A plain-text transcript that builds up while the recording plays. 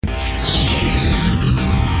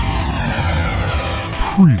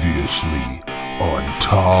Previously on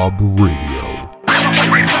Tob Radio.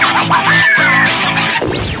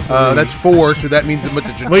 That's 4, so that means it's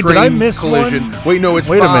a train Wait, did I miss collision. one? Wait, no, it's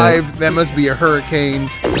Wait a 5. That must be a hurricane.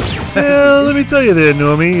 Let me tell you there,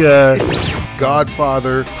 Normie.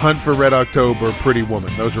 Godfather, Hunt for Red October, Pretty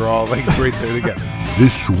Woman. Those are all like right there together.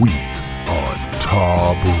 This week on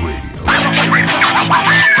Tob Radio.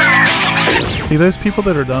 See, those people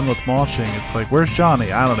that are done with mulching, it's like, where's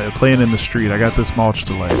Johnny? I don't know, playing in the street. I got this mulch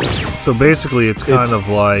to lay. So basically, it's kind of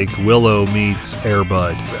like Willow meets Air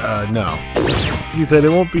Bud. No. He said it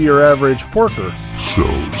won't be your average porker. So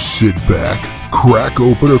sit back, crack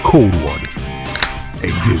open a cold one,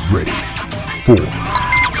 and get ready for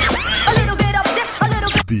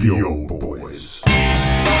the old boys.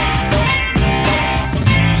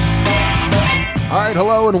 All right,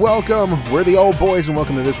 hello and welcome. We're the Old Boys, and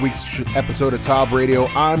welcome to this week's episode of Tob Radio.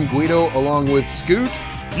 I'm Guido, along with Scoot.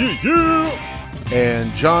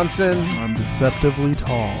 And Johnson. I'm deceptively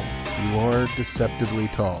tall. You are deceptively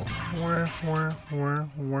tall.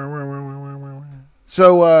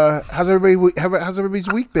 So, how's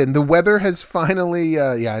everybody's week been? The weather has finally,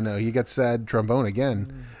 yeah, I know, you got sad trombone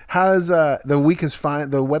again. How's, the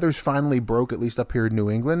weather's finally broke, at least up here in New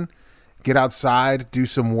England. Get outside, do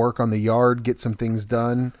some work on the yard, get some things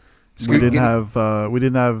done. We didn't have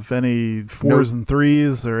any 4s and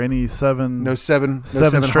 3s or any 7. No seven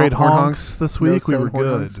straight horn honks this week. No we were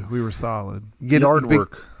good. honks. We were solid. Yard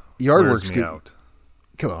work. Yard wears work's me good. out.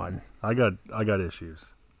 Come on, I got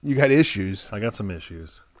issues. you got issues. I got some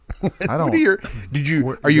issues. I don't.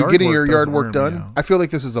 Are you getting your yard doesn't work wear me done? out. I feel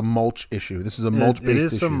like this is a mulch issue. This is a mulch-based issue.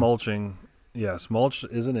 It is some mulching. Yes, mulch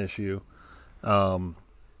is an issue.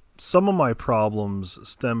 Some of my problems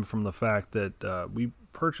stem from the fact that we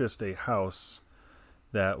purchased a house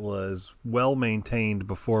that was well maintained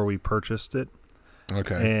before we purchased it.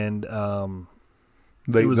 Okay. And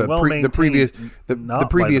it was well maintained. The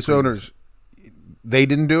previous owners, they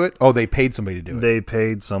didn't do it? Oh, they paid somebody to do it. They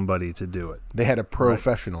paid somebody to do it. They had a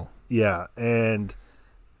professional. Right. Yeah, and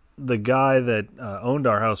the guy that owned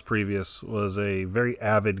our house previous was a very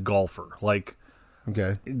avid golfer. Like,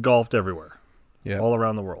 Okay. golfed everywhere. Yeah. All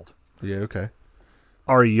around the world. Yeah, okay.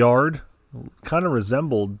 Our yard kind of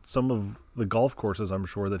resembled some of the golf courses I'm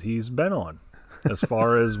sure that he's been on as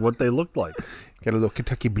far as what they looked like. Got a little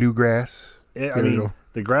Kentucky bluegrass. I mean,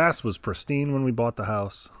 the grass was pristine when we bought the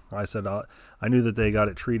house. I said, I knew that they got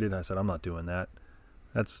it treated. I said, I'm not doing that.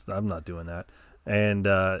 I'm not doing that. And,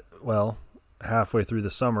 well, halfway through the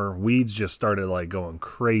summer, weeds just started like going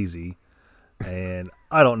crazy. And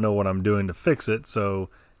I don't know what I'm doing to fix it. So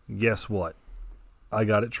guess what? I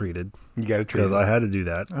got it treated. You got it treated. Because I had to do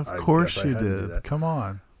that. Of course you did. Come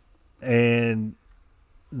on. And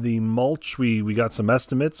the mulch, we got some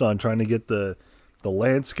estimates on trying to get the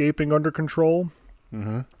landscaping under control.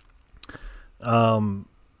 Mm-hmm.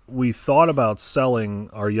 We thought about selling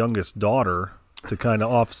our youngest daughter to kind of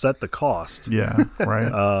offset the cost. Yeah,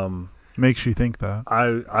 right. Makes you think that.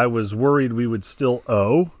 I was worried we would still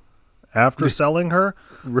owe after selling her.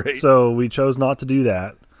 Right. So we chose not to do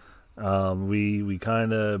that. We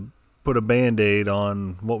kind of put a Band-Aid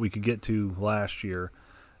on what we could get to last year,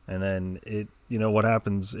 and then what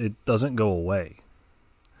happens? It doesn't go away.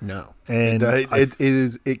 No, and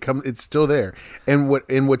it's still there. And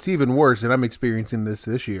what's even worse, and I'm experiencing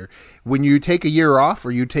this year, when you take a year off or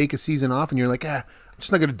you take a season off, and you're like, I'm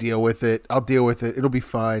just not going to deal with it. I'll deal with it. It'll be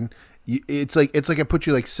fine. It's like I put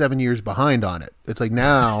you like 7 years behind on it. It's like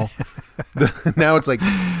now it's like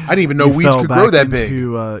I didn't even know weeds could grow that big.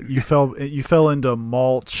 You fell into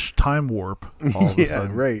mulch time warp all of a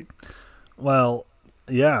sudden. Right. Well,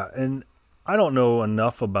 yeah, and I don't know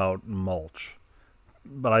enough about mulch,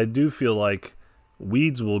 but I do feel like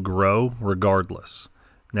weeds will grow regardless.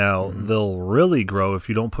 Now, they'll really grow if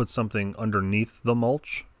you don't put something underneath the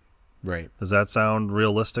mulch. Right. Does that sound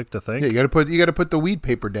realistic to think? Yeah, you got to put the weed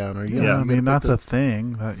paper down, or yeah. I mean, that's a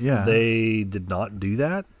thing. They did not do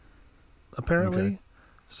that, apparently. Okay.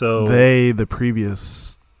 So the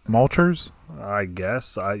previous mulchers, I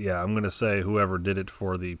guess. I'm going to say whoever did it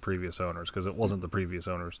for the previous owners, because it wasn't the previous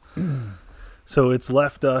owners. So it's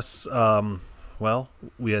left us.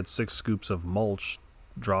 We had 6 scoops of mulch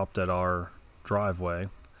dropped at our driveway.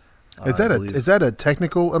 Is that a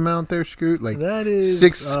technical amount there, Scoot? Like that is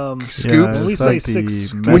 6 scoops. Yeah, when we say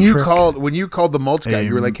 6 when you called the mulch guy,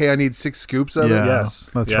 you were like, "Hey, I need 6 scoops of it." Yes,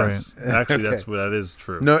 that's right. Actually, Okay. that is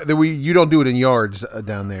true. No, you don't do it in yards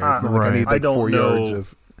down there. It's not like I need like 4 yards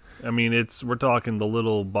of. I mean, we're talking the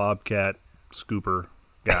little Bobcat scooper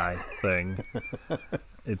guy thing.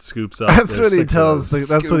 It scoops up. That's what he tells.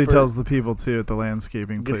 That's what he tells the people too at the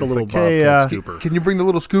landscaping place. Get the little like, Bobcat scooper. Can you bring the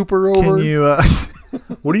little scooper over? Can you?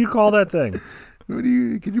 What do you call that thing? Can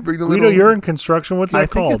you bring the Guido, little? you're in construction. What's that I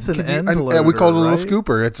think called? it's an end Yeah, loader. we call it a little right?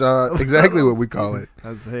 scooper. It's exactly what we call it.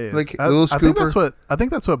 That's hey, Like I, little I think scooper?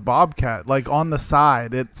 that's what Bobcat, like on the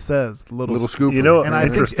side it says little Scooper. You know, and I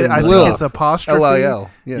think interesting. it's apostrophe LIL.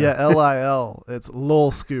 Yeah, LIL. It's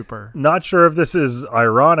Lil Scooper. Not sure if this is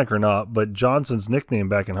ironic or not, but Johnson's nickname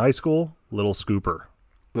back in high school, Little Scooper.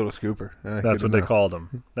 Little scooper. That's what they called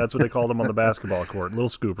him. That's what they called him on the basketball court, Little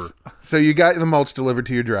Scooper. So you got the mulch delivered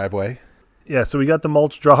to your driveway. Yeah, so we got the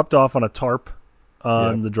mulch dropped off on a tarp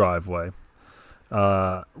on the driveway.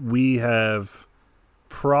 We have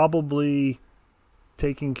probably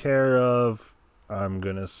taken care of, I'm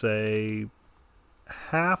going to say,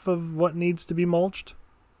 half of what needs to be mulched.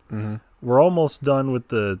 Mm-hmm. We're almost done with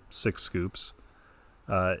the 6 scoops.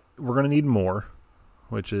 We're going to need more,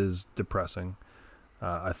 which is depressing.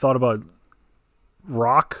 I thought about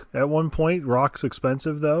rock at one point. Rock's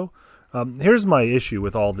expensive, though. Here's my issue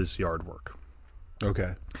with all this yard work.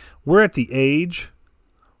 Okay. We're at the age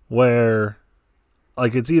where,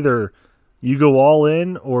 like, it's either you go all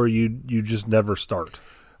in or you just never start.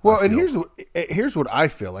 Well, and here's what I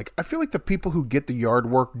feel like. I feel like the people who get the yard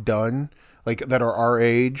work done, like that are our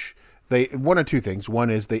age, they one of two things. One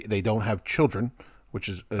is they don't have children, which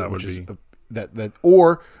is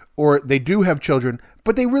or they do have children,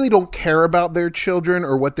 but they really don't care about their children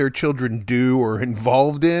or what their children do or are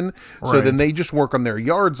involved in. So then they just work on their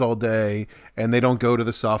yards all day and they don't go to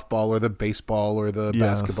the softball or the baseball or the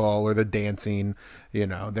basketball or the dancing. You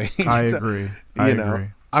know, I agree. I agree.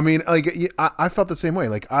 I mean, like I felt the same way.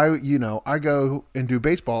 Like I go and do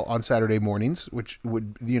baseball on Saturday mornings, which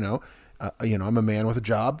would, I'm a man with a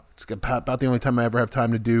job. It's about the only time I ever have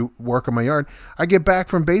time to do work on my yard. I get back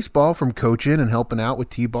from baseball, from coaching and helping out with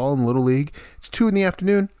T-ball and Little League. It's 2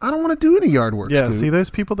 p.m. I don't want to do any yard work. Yeah, Scoot. see, those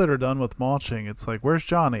people that are done with mulching, it's like, where's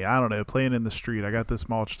Johnny? I don't know, playing in the street. I got this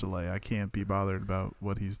mulch delay. I can't be bothered about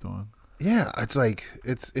what he's doing. Yeah, it's like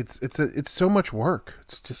it's so much work.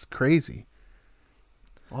 It's just crazy.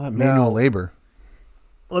 All that manual labor.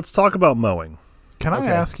 Let's talk about mowing. Can I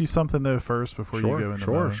ask you something, though, first before you go into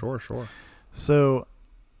mowing? Sure. So,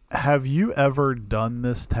 have you ever done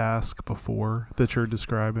this task before that you're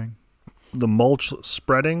describing? The mulch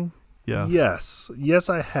spreading? Yes. Yes,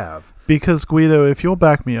 I have. Because, Guido, if you'll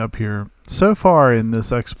back me up here, so far in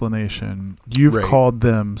this explanation, you've called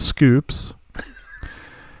them scoops.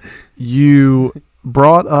 You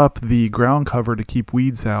brought up the ground cover to keep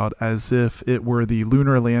weeds out as if it were the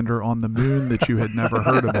lunar lander on the moon that you had never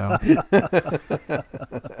heard about.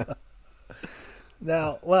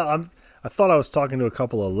 Now, I thought I was talking to a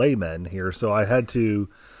couple of laymen here, so I had to.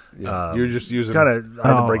 You're just using I had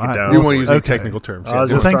to break it down. You want to use technical terms. I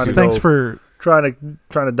was Yeah. just Thanks for trying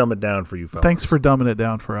to dumb it down for you folks. Thanks for dumbing it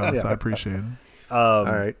down for us. Yeah. I appreciate it. All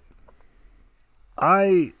right.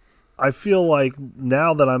 I feel like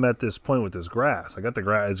now that I'm at this point with this grass, I got the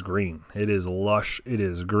grass. It's green. It is lush. It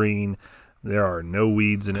is green. There are no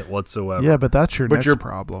weeds in it whatsoever. Yeah, but that's your next your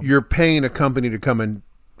problem. You're paying a company to come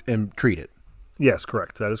and treat it. Yes,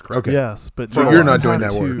 correct. That is correct. Okay. Yes, but So now you're not you doing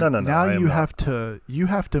have that work. No, Now I am you not.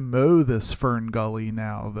 have to mow this fern gully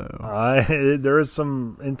now, though. There is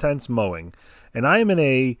some intense mowing, and I am in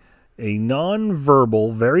a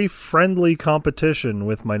non-verbal, very friendly competition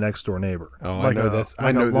with my next door neighbor. Oh, Like I know a- this. like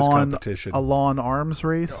I know a this lawn- competition. A lawn arms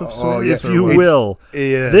race of Oh, sorts. yes, If you It's- will,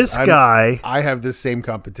 Yes, this I'm- guy, I have this same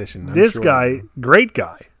competition. I'm this sure. guy, great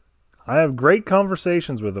guy. I have great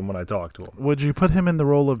conversations with him when I talk to him. Would you put him in the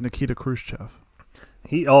role of Nikita Khrushchev?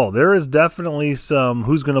 There is definitely some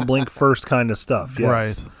who's going to blink first kind of stuff.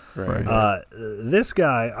 Yes. Right. This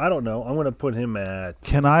guy, I don't know. I'm going to put him at.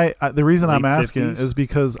 Can I? The reason I'm Late asking 50s? is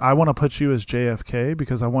because I want to put you as JFK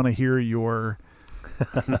because I want to hear your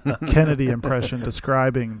Kennedy impression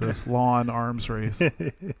describing this lawn arms race.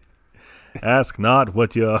 Ask not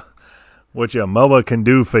what your mower can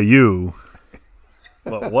do for you,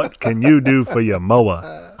 but what can you do for your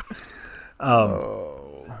mower?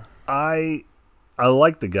 I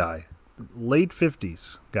like the guy, late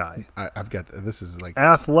 50s guy, I've got this is like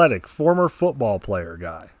athletic, former football player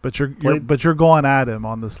guy. But you're going at him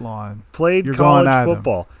on this lawn. Played You're going at college him.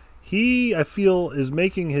 football. He, I feel, is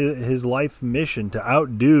making his life mission to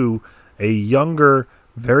outdo a younger,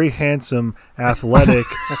 very handsome, athletic,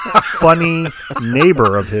 funny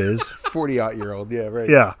neighbor of his. 40-year-old. Yeah, right.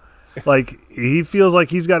 Yeah. Like, he feels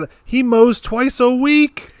like he mows twice a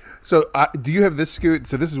week. So do you have this, Scoot?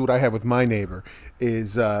 So this is what I have with my neighbor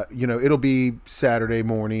is, it'll be Saturday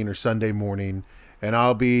morning or Sunday morning, and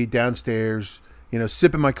I'll be downstairs,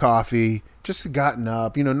 sipping my coffee, just gotten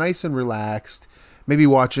up, nice and relaxed, maybe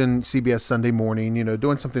watching CBS Sunday Morning,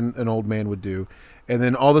 doing something an old man would do. And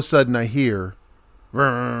then all of a sudden I hear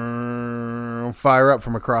fire up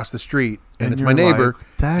from across the street, and it's my you're neighbor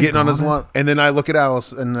like, getting on his "Daggone lawn. it." And then I look at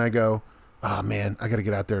Alice and I go, "Oh man, I got to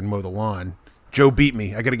get out there and mow the lawn. Joe beat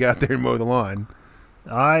me. I got to get out there and mow the lawn."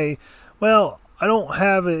 I don't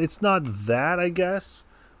have it. It's not that, I guess.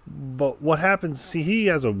 But what happens? See, he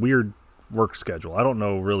has a weird work schedule. I don't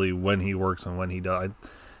know really when he works and when he does.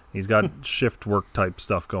 He's got shift work type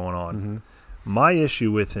stuff going on. Mm-hmm. My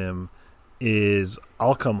issue with him is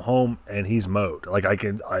I'll come home and he's mowed. Like I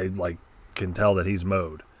can tell that he's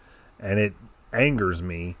mowed, and it angers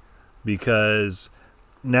me because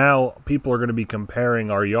now people are going to be comparing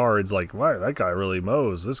our yards. Like, wow, that guy really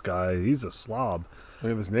mows. This guy, he's a slob.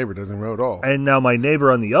 Look at this neighbor doesn't mow at all. And now my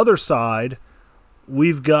neighbor on the other side,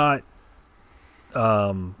 we've got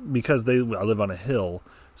because I live on a hill,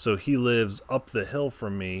 so he lives up the hill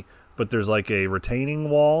from me. But there's like a retaining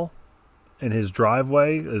wall in his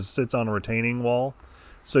driveway. It sits on a retaining wall,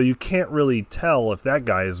 so you can't really tell if that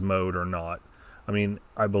guy is mowed or not. I mean,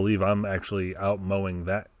 I believe I'm actually out mowing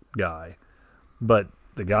that guy, but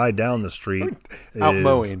the guy down the street Out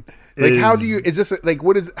mowing. Like, how do you? Is this like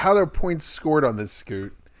what is? How are points scored on this,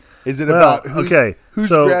 Scoot? Is it about whose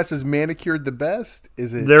grass is manicured the best?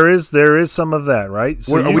 Is it There is some of that, right?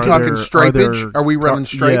 So are we talking stripage? Are we running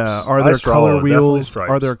stripes? Yeah. Are there color definitely wheels? stripes.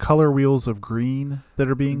 Are there color wheels of green that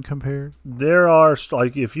are being compared? There are,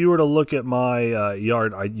 like, if you were to look at my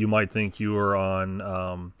yard, you might think you were on,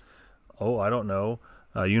 I don't know,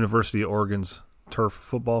 University of Oregon's turf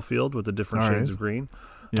football field with the different All shades right. of green.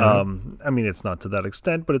 Yeah. I mean, it's not to that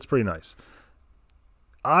extent, but it's pretty nice.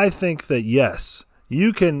 I think that, yes,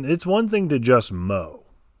 you can. It's one thing to just mow.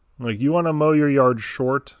 Like, you want to mow your yard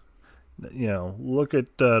short, look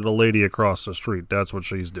at the lady across the street. That's what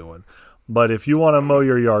she's doing. But if you want to mow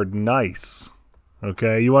your yard nice,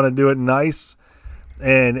 okay, you want to do it nice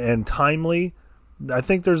and timely, I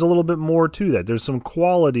think there's a little bit more to that. There's some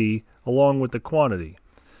quality along with the quantity.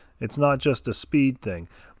 It's not just a speed thing.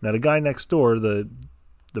 Now, the guy next door, the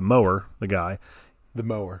mower, the guy, the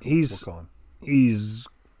mower? we'll call him. He's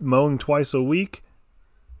mowing twice a week.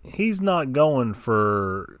 He's not going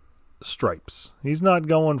for stripes. He's not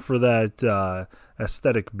going for that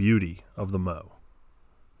aesthetic beauty of the mow.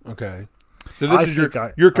 Okay. So this is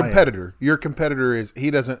your competitor. Your competitor is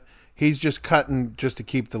he's just cutting just to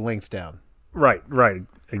keep the length down. Right,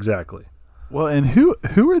 exactly. Well, and who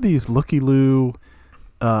are these looky-loo,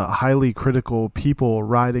 highly critical people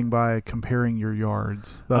riding by comparing your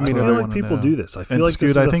yards? That's I what feel I like people do this. I feel and like Scoot,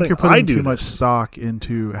 this is I a think thing. you're putting too do much this. stock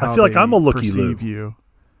into how I feel like I'm a looky-loo. perceive you.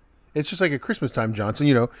 It's just like at Christmas time,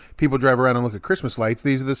 Johnson. People drive around and look at Christmas lights.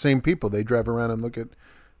 These are the same people. They drive around and look at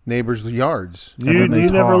neighbors' yards. You they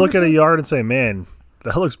never talk. look at a yard and say, man,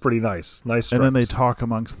 that looks pretty nice. Nice stripes. And then they talk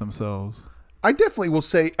amongst themselves. I definitely will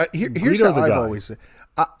say, here's Guido's how a I've guy. always said.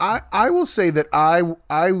 I will say that I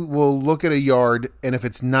will look at a yard, and if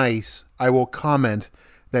it's nice, I will comment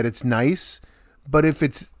that it's nice. But if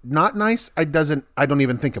it's not nice, I don't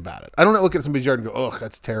even think about it. I don't look at somebody's yard and go, ugh,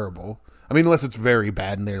 that's terrible. I mean, unless it's very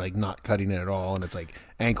bad and they're like not cutting it at all and it's like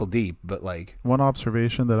ankle deep, but like. One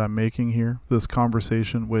observation that I'm making here, this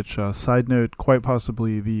conversation, which, side note, quite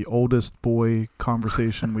possibly the oldest boy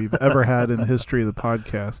conversation we've ever had in the history of the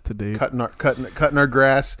podcast to date. Cutting our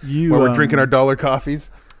grass You, while we're drinking our dollar coffees.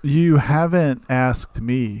 You haven't asked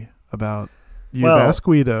me about, you've Well, asked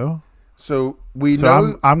Guido. So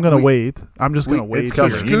I'm going to wait. I'm just going to wait. It's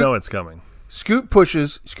coming. Scoot- You know it's coming. Scoot,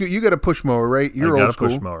 you got a push mower, right? You're I got old a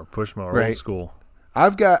school. push mower, Right. old school.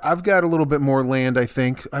 I've got a little bit more land, I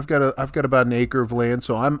think. I've got about an acre of land,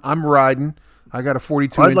 so I'm riding. I got a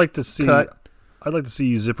 42 I'd inch like to see cut. I'd like to see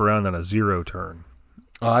you zip around on a zero turn.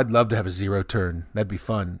 Oh, I'd love to have a zero turn. That'd be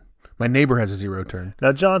fun. My neighbor has a zero turn.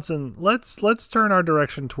 Now, Johnson, let's turn our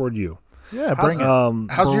direction toward you. Yeah, bring it.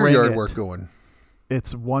 How's your Bring yard it. work going?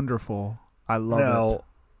 It's wonderful. I love it. Now,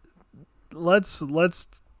 let's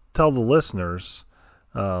tell the listeners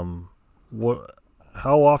how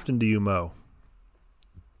often do you mow?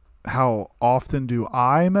 How often do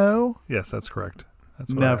I mow? Yes, that's correct.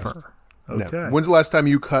 That's what I asked. Never. Okay. No. When's the last time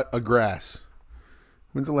you cut a grass?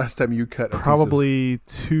 When's the last time you cut a piece of- Probably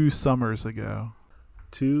 2 summers ago.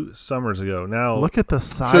 2 summers ago. Now, Look at the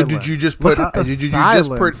silence. So did you just put Look at the did you just silence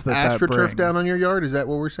put that AstroTurf brings. down on your yard? Is that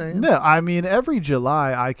what we're saying? No, I mean every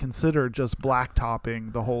July I consider just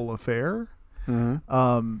blacktopping the whole affair.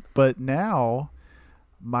 Mm-hmm. But now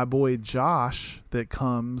my boy Josh that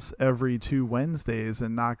comes every 2 Wednesdays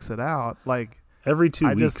and knocks it out. Like every 2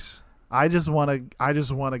 I weeks. I just want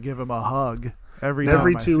to give him a hug every time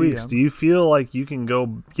Every I 2 see weeks. him. Do you feel like you can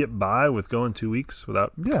get by with going 2 weeks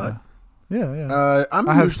without Yeah. cut? Yeah. I'm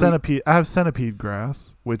I have usually, centipede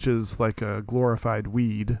grass, which is like a glorified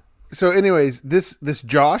weed. So, anyways, this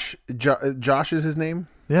Josh is his name.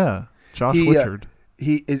 Yeah, Josh Witchard.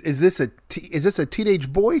 Is this a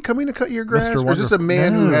teenage boy coming to cut your grass, Mr. or is this a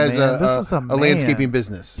man who has a landscaping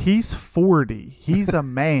business? He's 40. He's a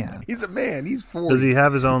man. He's a man. He's 40. Does he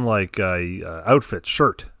have his own outfit,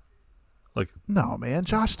 shirt? Like, no, man.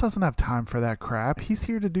 Josh doesn't have time for that crap. He's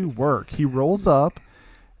here to do work. He rolls up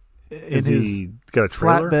in his got a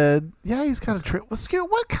trailer? flatbed. Yeah, he's got a trailer. Well, Scoot,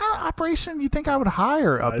 what kind of operation do you think I would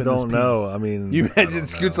hire up in this I don't piece? know. I mean, You imagine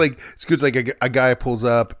Scoot's like a guy pulls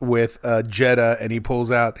up with a Jetta and he pulls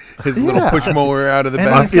out his little push mower out of the And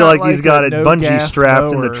back. I he's feel got like he's like got a it no bungee gas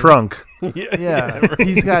strapped in the mower. trunk. Yeah,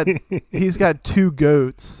 he's got 2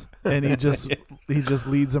 goats, and he just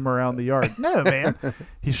leads them around the yard. No, man,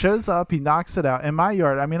 he shows up, he knocks it out. In my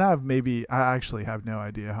yard, I mean, I actually have no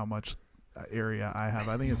idea how much area I have.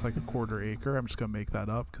 I think it's like a 1/4 acre. I'm just gonna make that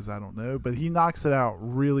up because I don't know. But he knocks it out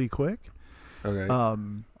really quick. Okay.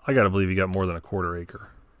 I got to believe he got more than a 1/4 acre.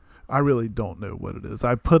 I really don't know what it is.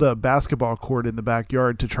 I put a basketball court in the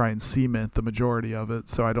backyard to try and cement the majority of it,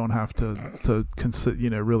 so I don't have to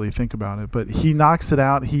really think about it. But he knocks it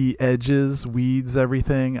out. He edges, weeds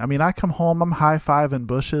everything. I mean, I come home, I'm high-fiving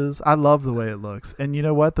bushes. I love the way it looks. And you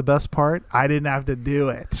know what? The best part? I didn't have to do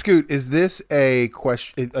it. Scoot, is this a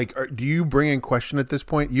question? Do you bring in question at this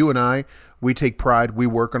point? You and I, we take pride. We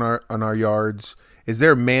work on our yards. Is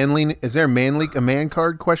there a man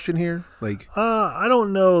card question here? I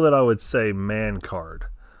don't know that I would say man card.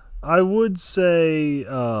 I would say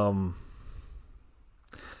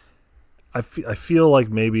I feel like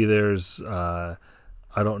maybe there's I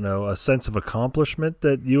don't know, a sense of accomplishment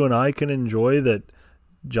that you and I can enjoy that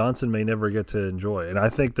Johnson may never get to enjoy, and I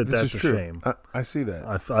think that's a shame. I see that.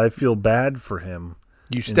 I feel bad for him.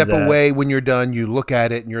 You step away when you're done. You look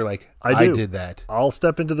at it and you're like, I did that. I'll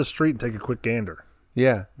step into the street and take a quick gander.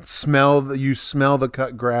 Yeah, you smell the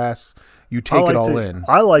cut grass. You take it all in.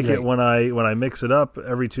 I like it when I mix it up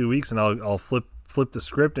every 2 weeks, and I'll flip the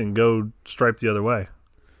script and go stripe the other way.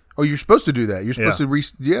 Oh, you're supposed to do that. You're supposed to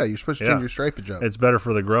you're supposed to change your stripage up. It's better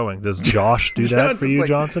for the growing. Does Josh do that for you,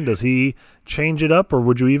 Johnson? Does he change it up, or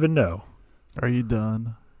would you even know? Are you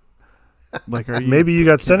done? Maybe you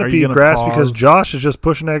got centipede grass because Josh is just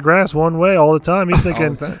pushing that grass one way all the time. He's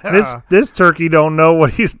thinking this turkey don't know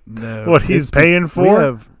what he's paying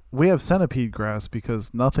for. We have centipede grass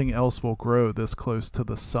because nothing else will grow this close to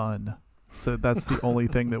the sun. So that's the only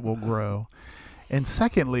thing that will grow. And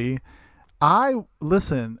secondly,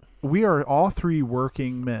 we are all 3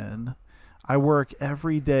 working men. I work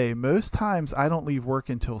every day. Most times I don't leave work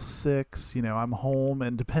until 6. I'm home,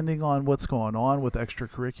 and depending on what's going on with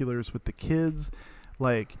extracurriculars with the kids,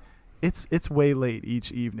 it's way late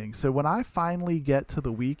each evening. So when I finally get to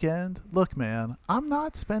the weekend, look, man, I'm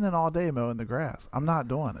not spending all day mowing the grass. I'm not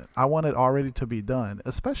doing it. I want it already to be done.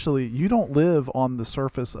 Especially, you don't live on the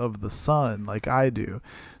surface of the sun like I do.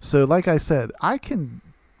 So like I said, I can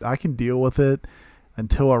deal with it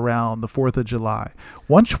until around the 4th of July.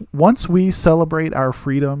 Once we celebrate our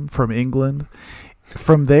freedom from England,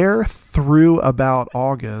 from there through about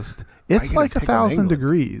August, it's like 1,000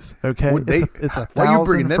 degrees. Okay, it's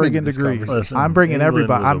 1,000 friggin' degrees. Listen, I'm bringing England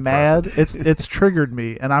everybody. was I'm mad. It's triggered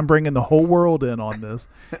me, and I'm bringing the whole world in on this.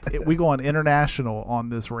 We go on international on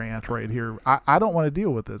this rant right here. I don't want to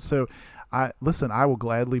deal with it. So I will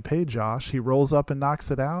gladly pay Josh. He rolls up and knocks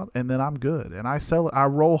it out, and then I'm good. And I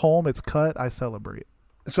roll home. It's cut. I celebrate.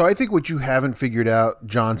 So I think what you haven't figured out,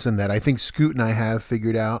 Johnson, that I think Scoot and I have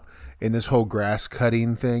figured out in this whole grass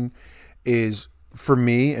cutting thing is, for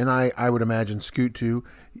me, and I would imagine Scoot too,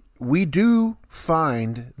 we do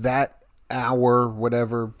find that hour,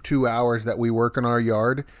 whatever, 2 hours that we work in our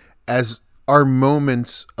yard as our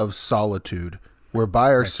moments of solitude. We're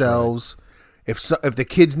by ourselves. Right. If the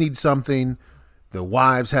kids need something, the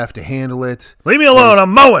wives have to handle it. Leave me alone.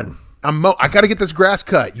 I'm mowing. I got to get this grass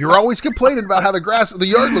cut. You're always complaining about how the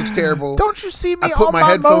yard looks terrible. Don't you see me? I put my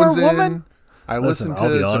headphones mower, in. Woman? I listen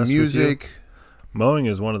to some music. Mowing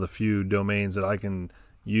is one of the few domains that I can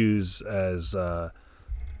use as a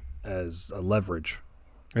leverage.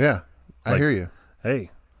 Yeah, I hear you. Hey,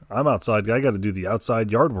 I'm outside. I got to do the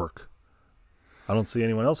outside yard work. I don't see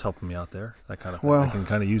anyone else helping me out there. That kind of thing. I can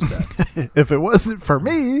kind of use that. If it wasn't for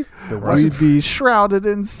me, we'd be shrouded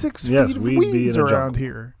in 6 feet of weeds around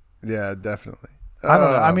here. Yeah, definitely. I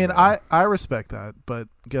don't know. I mean, I respect that, but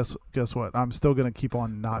guess what? I'm still going to keep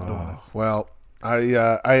on not doing it. Well, I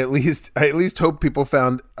at least hope people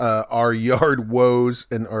found our yard woes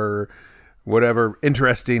or whatever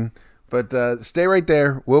interesting. But stay right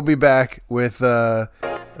there. We'll be back with the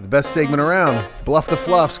best segment around, Bluff the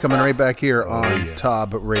Fluffs, coming right back here on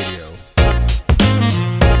Tob Radio.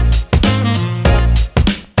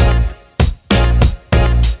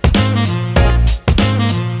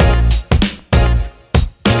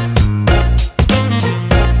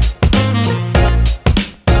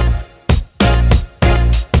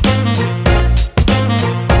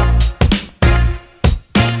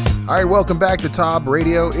 All right, welcome back to Top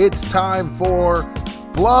Radio. It's time for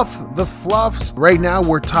Bluff the Fluffs. Right now,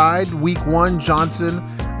 we're tied. Week 1, Johnson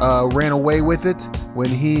ran away with it when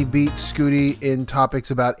he beat Scooty in topics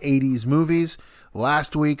about 80s movies.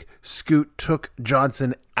 Last week, Scoot took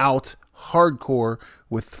Johnson out hardcore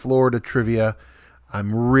with Florida trivia.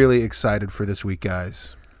 I'm really excited for this week,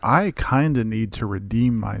 guys. I kind of need to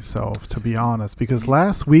redeem myself, to be honest, because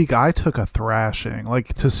last week I took a thrashing.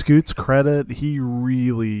 Like, to Scoot's credit, he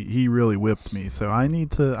really whipped me. So I need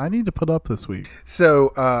to put up this week.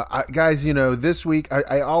 So, guys, you know, this week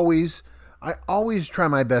I always try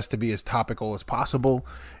my best to be as topical as possible.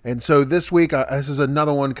 And so this week, this is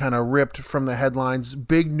another one kind of ripped from the headlines.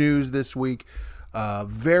 Big news this week.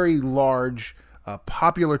 Very large,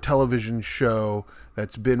 popular television show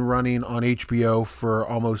that's been running on HBO for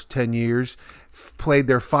almost 10 years. Played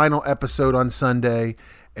their final episode on Sunday.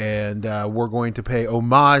 And we're going to pay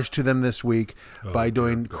homage to them this week by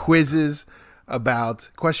doing questions about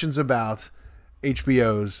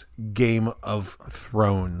HBO's Game of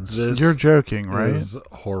Thrones. You're joking, right? Is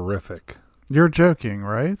horrific. You're joking,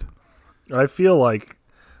 right? I feel like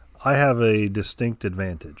I have a distinct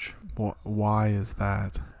advantage. Why is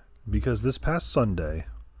that? Because this past Sunday,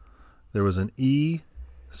 there was an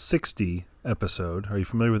E60 episode. Are you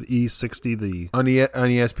familiar with E60? On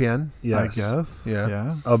ESPN? Yes. I guess.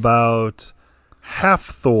 Yeah. About half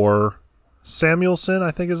Thor Samuelson,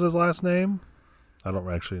 I think is his last name. I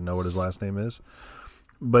don't actually know what his last name is.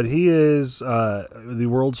 But he is the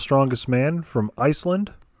world's strongest man from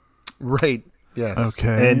Iceland. Right. Yes.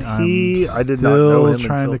 Okay. And I did not know him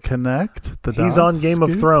trying until to connect the he's dots, on Game of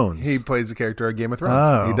Scoot? Thrones. He plays the character on Game of Thrones.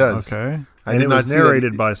 Oh, He does. Okay. And it was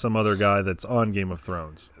narrated by some other guy that's on Game of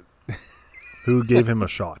Thrones who gave him a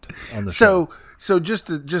shot on the show. So just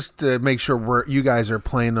to make sure you guys are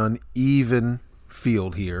playing on even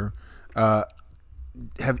field here,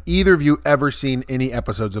 have either of you ever seen any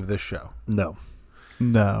episodes of this show? No.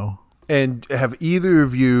 And have either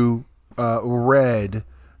of you read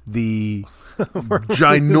the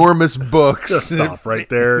ginormous books? Stop right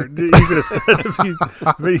there. You could have said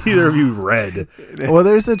if either of you read. Well,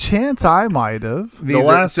 there's a chance I might have. The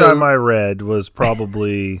last time I read was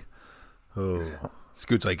probably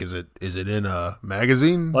Scoot's like, is it in a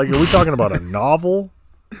magazine? like, are we talking about a novel?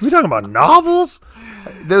 Are we talking about novels?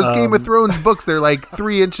 Those Game of Thrones books, they're like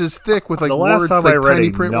 3 inches thick with like The last words, time like I read tiny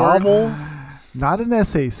a print novel, words. Not an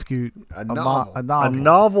essay, Scoot. A novel. A novel. a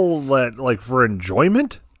novel that like for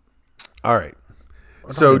enjoyment. All right.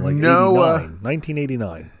 We're So talking like no,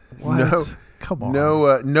 1989. What? No. Come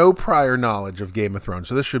on. No prior knowledge of Game of Thrones.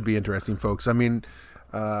 So this should be interesting, folks. I mean,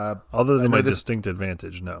 Other than my distinct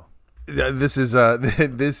advantage, no. this is a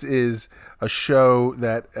show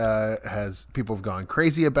that has people have gone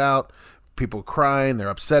crazy about. People crying. They're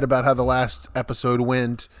upset about how the last episode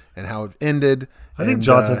went and how it ended. I think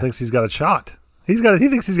Johnson thinks he's got a shot. He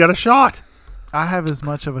thinks he's got a shot. I have as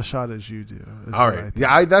much of a shot as you do. All right.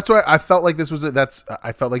 Yeah, that's why I felt like this was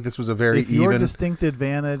I felt like this was a very if even. your distinct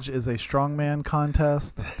advantage is a strongman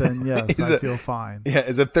contest, then yes, I feel fine. Yeah,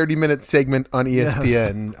 it's a 30-minute segment on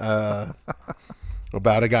ESPN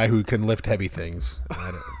about a guy who can lift heavy things.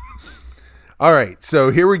 All right, so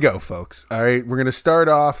here we go, folks. All right, we're going to start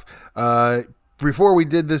off. Before we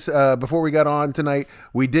did this, before we got on tonight,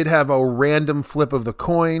 we did have a random flip of the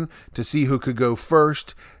coin to see who could go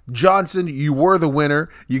first. Johnson, you were the winner.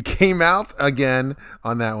 You came out again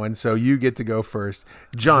on that one, so you get to go first.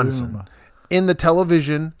 Johnson, in the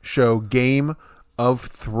television show Game of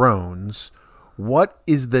Thrones, what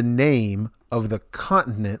is the name of the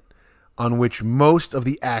continent on which most of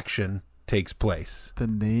the action takes place? The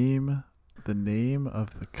name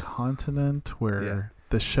of the continent where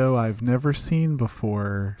the show I've never seen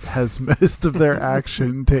before has most of their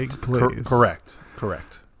action take place. Correct.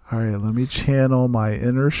 All right, let me channel my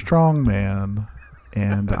inner strongman,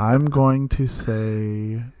 and I'm going to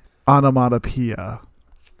say onomatopoeia.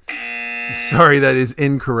 Sorry, that is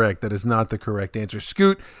incorrect. That is not the correct answer.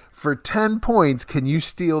 Scoot, for 10 points, can you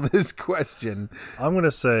steal this question? I'm going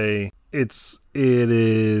to say it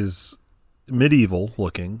is medieval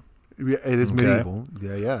looking. It is medieval.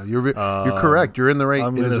 Yeah. You're correct. You're in the right.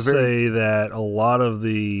 I'm going to say that a lot of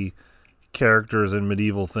the characters in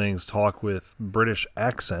medieval things talk with British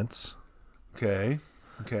accents. Okay.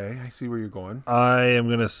 I see where you're going. I am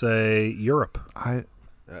going to say Europe.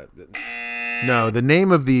 No, the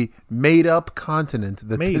name of the made-up continent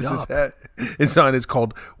that is on is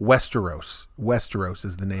called Westeros. Westeros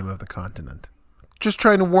is the name of the continent. Just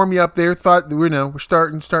trying to warm you up there. Thought we're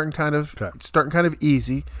starting kind of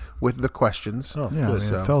easy with the questions. Oh, yeah,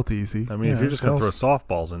 it felt easy. I mean, if you're just going to throw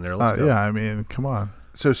softballs in there, let's go. Yeah, I mean, come on.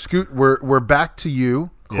 So Scoot, we're back to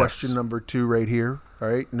you. question number 2 right here. All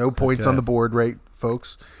right, no points Okay. on the board, right,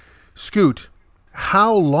 folks? Scoot,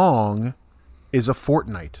 how long is a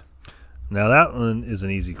fortnight? Now that one is an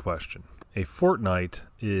easy question. A fortnight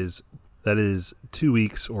is 2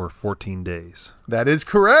 weeks or 14 days. That is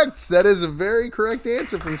correct. That is a very correct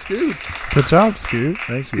answer from Scoot. Good job, Scoot.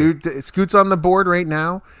 Thank you. Scoot's on the board right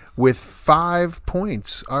now with 5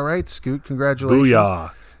 points. All right, Scoot, congratulations.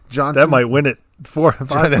 Booyah. Johnson, That might win it. 4 or 5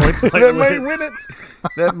 points might that win might it. win it.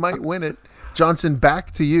 That might win it. Johnson,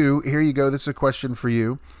 back to you. Here you go. This is a question for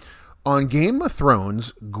you. On Game of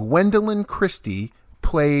Thrones, Gwendolyn Christie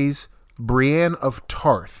plays Brienne of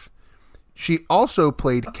Tarth. She also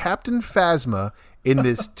played Captain Phasma in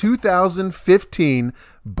this 2015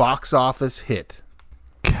 box office hit.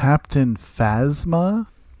 Captain Phasma,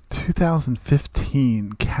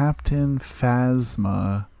 2015. Captain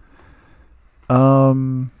Phasma.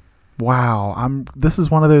 Wow. This is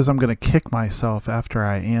one of those I'm gonna kick myself after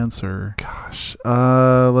I answer. Gosh.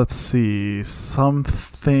 Let's see.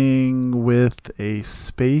 Something with a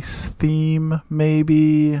space theme,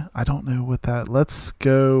 maybe. I don't know what that. Let's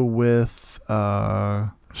go with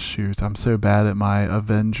shoot, I'm so bad at my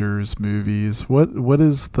Avengers movies. What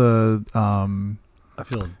is the I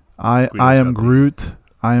feel I Guido's am got the Groot.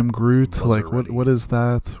 I am Groot. buzzer Like ready. what is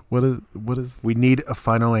that? What is We need a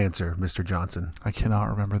final answer, Mr. Johnson. I cannot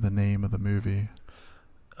remember the name of the movie.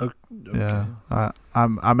 okay. Yeah.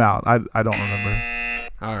 I'm out. I don't remember.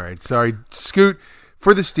 All right. Sorry, Scoot,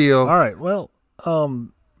 for the steal. All right. Well, a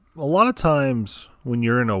lot of times when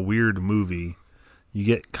you're in a weird movie, you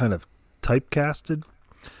get kind of typecasted.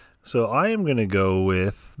 So I am going to go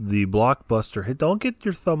with the blockbuster hit. Don't get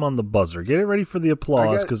your thumb on the buzzer. Get it ready for the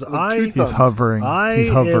applause because two He's thumbs. hovering. He's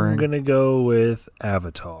am hovering. going to go with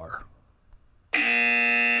Avatar. All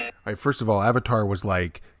right, first of all, Avatar was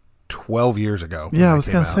like 12 years ago. when Yeah, I that was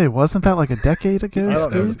came going to out. say, wasn't that like a decade ago? I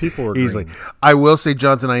don't know. Scoot? People were Easily. agreeing. I will say,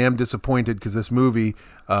 Johnson, I am disappointed because this movie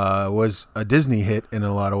was a Disney hit in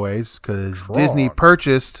a lot of ways because Disney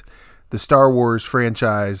purchased the Star Wars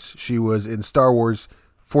franchise. She was in Star Wars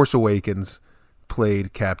Force Awakens,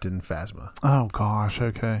 played Captain Phasma. Oh gosh.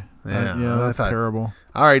 Okay. Yeah, Yeah, I that's thought- terrible.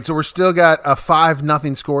 All right, so we're still got a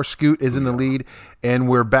 5-0 score. Scoot is in the lead, and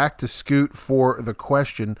we're back to Scoot for the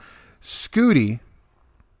question. Scooty,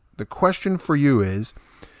 the question for you is,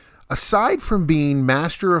 aside from being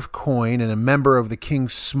Master of Coin and a member of the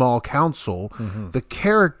King's Small Council, the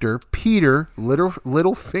character Peter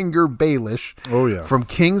Littlefinger Baelish Oh, yeah. from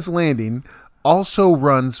King's Landing also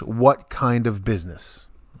runs what kind of business?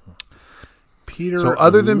 Peter. So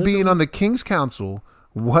other than being on the King's Council,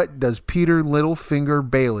 what does Peter Littlefinger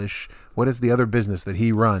Baelish, what is the other business that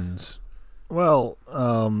he runs? Well,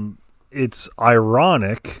 it's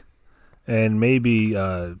ironic, and maybe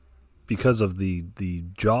because of the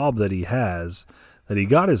job that he has, that he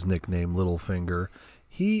got his nickname Littlefinger.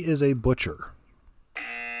 He is a butcher.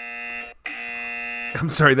 I'm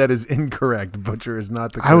sorry, that is incorrect. Butcher is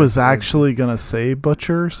not the I was correct answer. actually going to say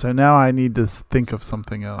butcher, so now I need to think of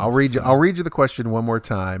something else. I'll read you the question one more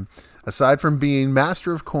time. Aside from being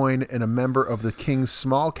Master of Coin and a member of the King's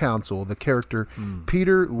Small Council, the character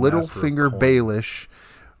Peter Littlefinger Coin. Baelish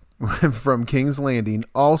from King's Landing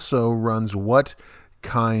also runs what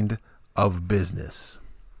kind of business?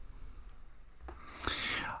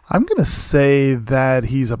 I'm going to say that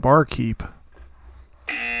he's a barkeep.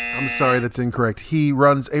 I'm sorry, that's incorrect. He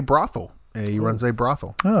runs a brothel. He runs a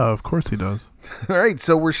brothel. Oh, of course he does. All right,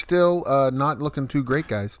 so we're still not looking too great,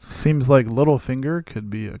 guys. Seems like Littlefinger could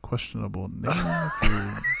be a questionable name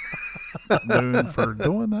if you're known for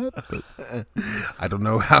doing that. But I don't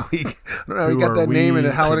know how he Who got are that name and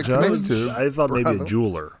we how to it connects judge? to. I thought maybe a brothel.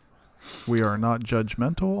 jeweler. we are not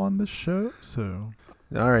judgmental on this show, so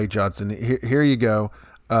All right, Johnson. Here you go.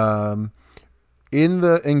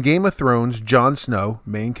 In Game of Thrones, Jon Snow,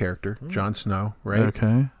 main character, Jon Snow, right?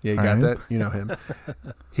 okay. Yeah, you All got right. that. You know him.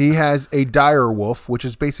 He has a dire wolf, which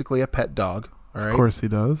is basically a pet dog. All right. Of course he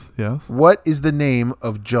does. Yes. What is the name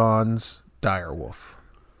of John's dire wolf?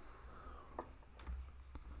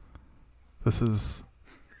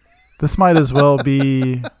 This might as well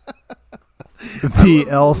be the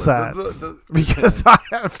LSATs because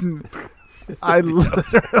I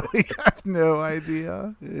literally have no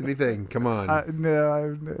idea. Anything? Come on.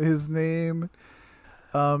 His name,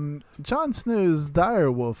 Jon Snow's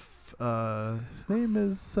direwolf. His name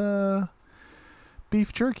is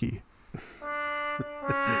Beef Jerky.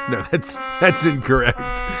 No, that's incorrect.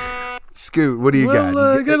 Scoot, what do you got?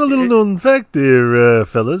 I got a little known fact there,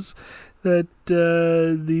 fellas, that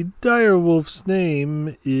the dire wolf's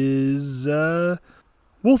name is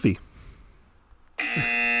Wolfie.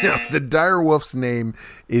 No, the dire wolf's name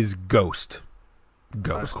is Ghost.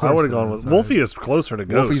 Ghost. I would have gone with Wolfie is closer to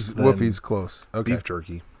Ghost. Wolfie's close. Okay. Beef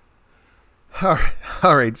jerky.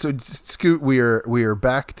 All right. So Scoot, we are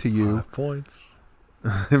back to you. 5 points.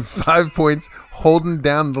 5 points, holding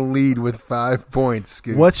down the lead with 5 points.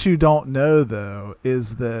 Scoot. What you don't know though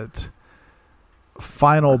is that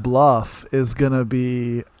Final Bluff is gonna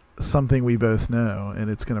be something we both know, and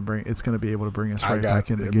it's gonna be able to bring us right back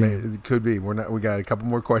into the game. It could be. We got a couple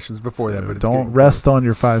more questions before that, but don't rest on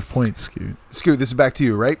your 5 points, Scoot. Scoot, this is back to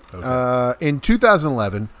you, right? Okay. In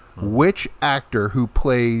 2011, which actor who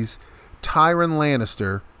plays Tyrion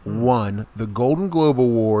Lannister won the Golden Globe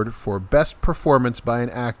Award for Best Performance by an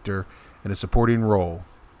Actor in a Supporting Role?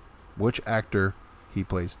 Which actor he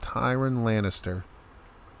plays Tyrion Lannister?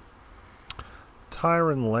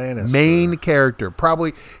 Tyrion Lannister. Main character.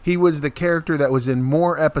 Probably he was the character that was in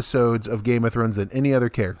more episodes of Game of Thrones than any other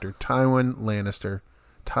character. Tyrion Lannister.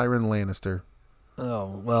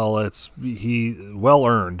 Oh, well, he well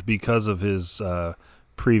earned because of his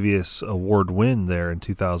previous award win there in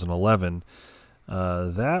 2011.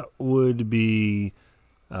 That would be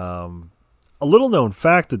a little known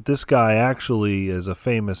fact that this guy actually is a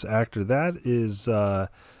famous actor. That is,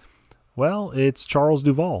 it's Charles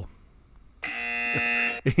Duvall.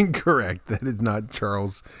 Incorrect. That is not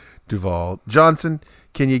Charles Duvall. Johnson,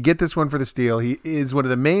 can you get this one for the steal? He is one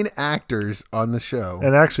of the main actors on the show.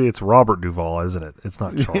 And actually, it's Robert Duvall, isn't it? It's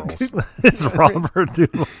not Charles. It's Robert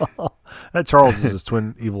Duvall. That Charles is his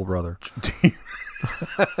twin evil brother.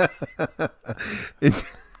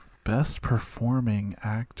 Best performing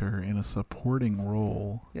actor in a supporting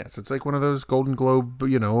role. Yeah, so it's like one of those Golden Globe,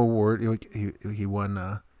 award. He won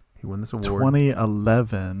this award.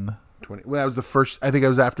 2011. Well, that was the first. I think it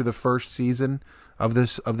was after the first season of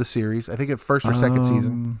the series. I think at first or second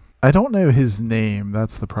season. I don't know his name.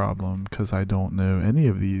 That's the problem, because I don't know any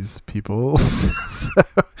of these people. So,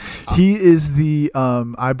 he is the.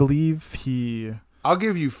 I believe he. I'll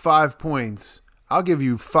give you 5 points.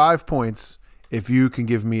 If you can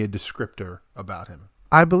give me a descriptor about him.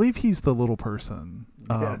 I believe he's the little person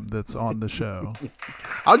that's on the show.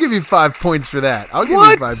 I'll give you 5 points for that.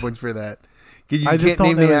 I just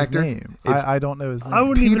don't know his name. I don't know his name. I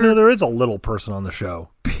wouldn't even know there is a little person on the show.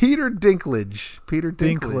 Peter Dinklage.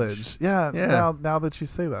 Yeah. Now that you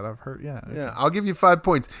say that, I've heard. Yeah. Okay. Yeah. I'll give you 5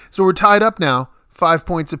 points. So we're tied up now. 5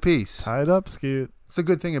 points apiece. Tied up, Scoot. It's a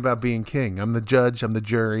good thing about being king. I'm the judge. I'm the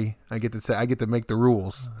jury. I get to make the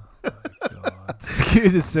rules. Oh my God.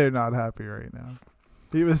 Scoot is so not happy right now.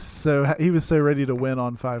 He was so ready to win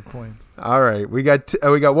on 5 points. All right, we got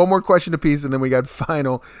one more question apiece, and then we got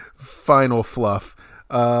final fluff.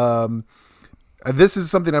 This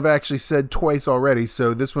is something I've actually said twice already,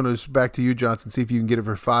 so this one is back to you, Johnson. See if you can get it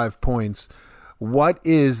for 5 points. What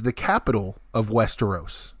is the capital of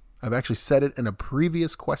Westeros? I've actually said it in a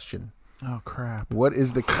previous question. Oh, crap. What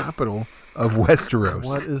is the capital of Westeros?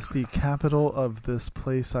 What is the capital of this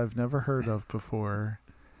place I've never heard of before?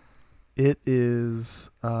 It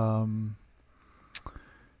is, I'm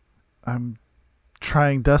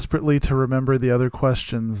trying desperately to remember the other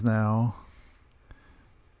questions now.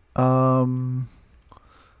 Oh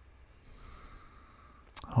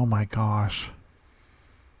my gosh.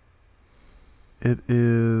 It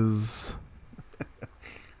is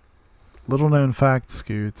little known fact,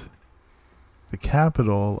 Scoot. The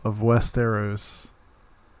capital of Westeros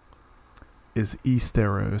is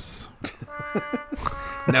Easteros.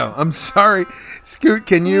 No, I'm sorry. Scoot,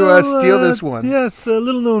 can you steal this one? Yes, a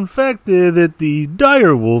little known fact there that the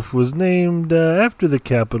direwolf was named after the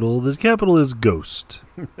capital. The capital is Ghost.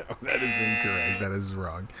 No, that is incorrect. That is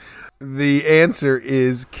wrong. The answer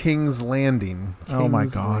is King's Landing. Oh my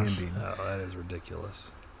gosh. Landing. Oh, that is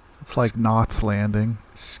ridiculous. It's like Knots Landing.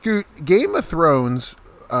 Scoot, Game of Thrones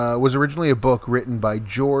was originally a book written by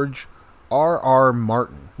George R.R.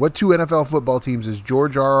 Martin. What 2 NFL football teams is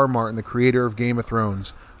George R.R. Martin, the creator of Game of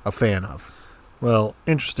Thrones, a fan of? Well,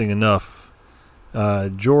 interesting enough,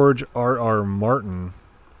 George R.R. Martin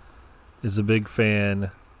is a big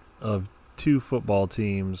fan of 2 football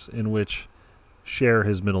teams in which share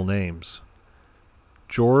his middle names.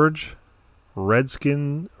 George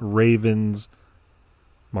Redskin Ravens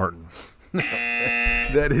Martin.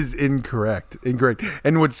 That is incorrect.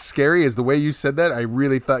 And what's scary is the way you said that, I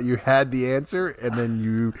really thought you had the answer, and then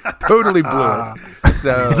you totally blew it.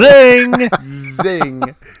 So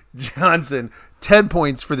Zing! Johnson, 10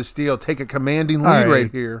 points for the steal. Take a commanding lead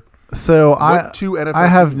right here. So I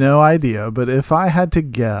have no idea, but if I had to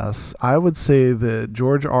guess, I would say that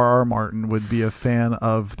George R.R. Martin would be a fan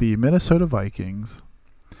of the Minnesota Vikings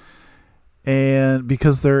And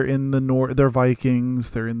because they're in the north, they're Vikings.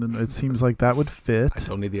 It seems like that would I fit.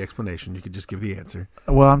 don't need the explanation. You could just give the answer.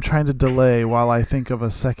 Well, I'm trying to delay while I think of a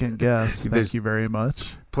second guess. There's- Thank you very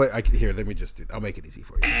much. Here, let me just do. I'll make it easy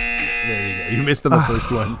for you. There you go. You missed on the first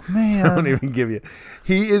one. Man. So I don't even give you.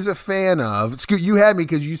 He is a fan of Scoot. You had me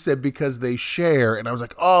because you said because they share, and I was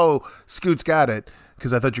like, oh, Scoot's got it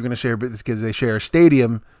because I thought you were going to share because they share a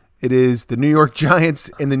stadium. It is the New York Giants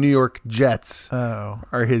and the New York Jets. Oh.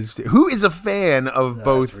 Are his? Who is a fan of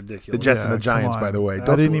both ridiculous. the Jets and the come Giants? on. By the way,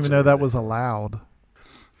 I didn't even know that was allowed.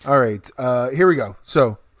 All right, here we go.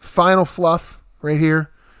 So, final fluff right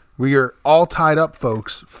here. We are all tied up,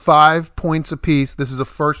 folks. 5 points apiece. This is a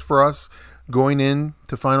first for us going in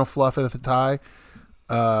to final fluff at the tie.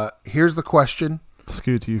 Here's the question.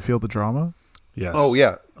 Scoot, do you feel the drama? Yes. Oh,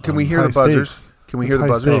 yeah. Can we hear high the buzzers? stakes. Can we It's hear the high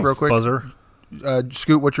buzzers stakes. real quick? Buzzer.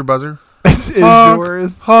 Scoot, what's your buzzer? Is Honk,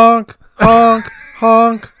 yours? honk, honk,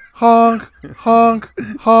 honk, honk, honk,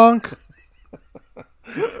 honk.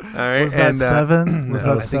 All right. Was that and, 7? Was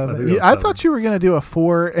no, I that think- 7? I think it was I 7. thought you were going to do a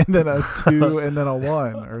 4 and then a 2 and then a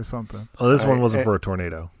 1 or something. Oh, this All one right, wasn't for a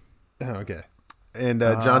tornado. Okay. And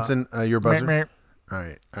Johnson, your buzzer? Meh, meh. All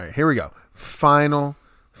right. Here we go. Final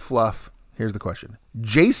fluff. Here's the question.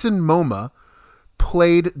 Jason Momoa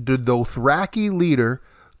played the Dothraki leader,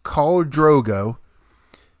 Khal Drogo.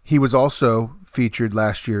 He was also featured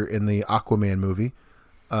last year in the Aquaman movie.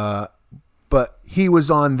 But he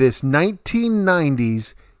was on this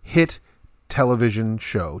 1990s hit television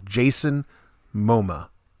show, Jason Momoa.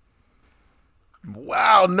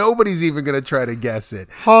 Wow, nobody's even going to try to guess it.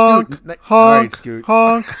 Honk, Scoot, honk, all right, Scoot.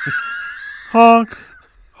 honk, honk,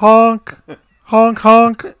 honk, honk,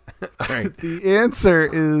 honk. All right. The answer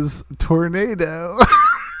is tornado.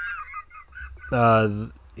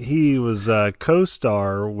 He was a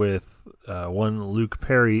co-star with one Luke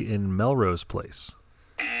Perry in Melrose Place.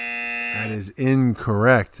 That is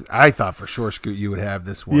incorrect. I thought for sure, Scoot, you would have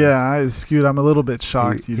this one. Yeah, Scoot, I'm a little bit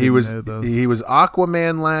shocked you he didn't was know those. he was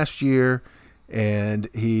Aquaman last year, and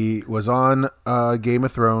he was on Game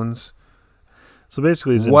of Thrones. So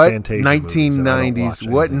basically, he's in What Fantasia movies, and I don't 1990s? watch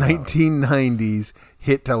What anything about it. 1990s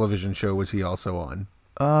hit television show was he also on?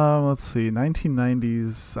 Let's see,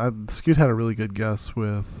 1990s. Scoot had a really good guess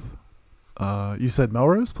with. You said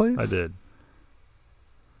Melrose Place. I did.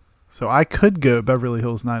 So I could go Beverly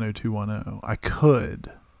Hills 90210. I could,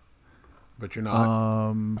 But you're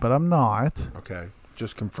not. but I'm not. Okay,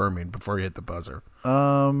 just confirming before you hit the buzzer.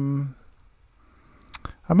 I'm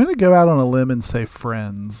gonna go out on a limb and say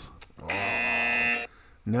Friends.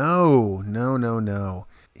 No.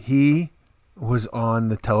 He was on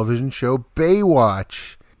the television show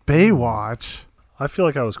Baywatch. Baywatch. I feel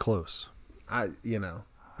like I was close. I you were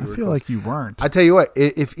feel close. like you weren't. I tell you what,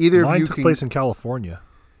 if either of Mine you took can, place in California.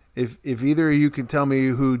 if either of you can tell me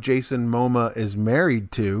who Jason Momoa is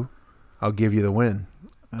married to, I'll give you the win.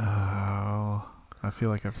 Oh, I feel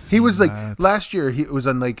like I've seen. He was like that. last year. He was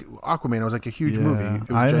on like Aquaman. It was like a huge Yeah, movie. It was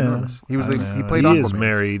I know. ginormous. He was I like know. he played He Aquaman. is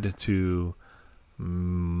married to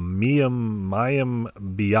Mayim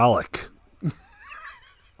Bialik.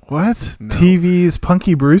 What? No. TV's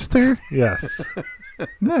Punky Brewster? Yes.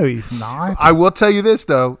 No, he's not. I will tell you this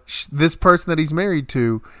though. This person that he's married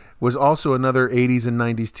to was also another 80s and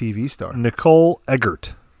 90s TV star. Nicole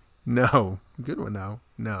Eggert. No, good one though.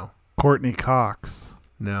 No, Courtney Cox.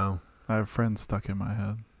 no. I have friends stuck in my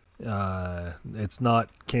head. It's not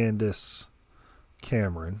Candace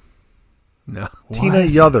Cameron. No. Tina What?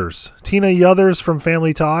 Yothers. Tina Yothers from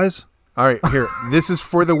Family Ties. All right, here. This is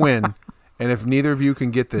for the win. And if neither of you can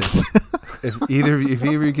get this, if either of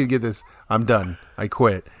you can get this, I'm done. I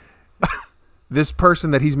quit. This person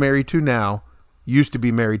that he's married to now used to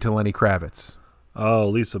be married to Lenny Kravitz. Oh,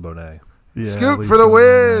 Lisa Bonet. Yeah, Scoot Lisa for the Bonet.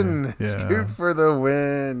 win. Yeah. Scoot for the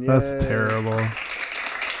win. That's Yay. terrible.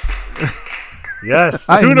 Yes,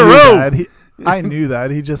 I 2 in knew a row. that. I knew that.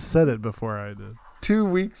 He just said it before I did. 2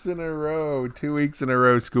 weeks in a row. 2 weeks in a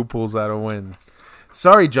row. Scoot pulls out a win.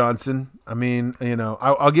 Sorry, Johnson. I mean,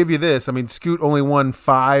 I'll give you this. I mean, Scoot only won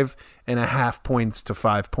 5.5 points to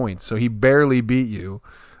 5 points, so he barely beat you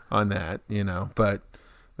on that. But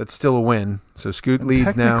that's still a win. So Scoot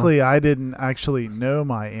leads now. Technically, I didn't actually know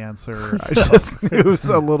my answer. I just knew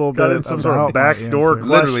a little Got bit in some sort of about my backdoor answer.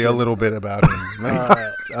 Literally a question. little bit about him.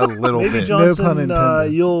 A little Maybe bit. Johnson, pun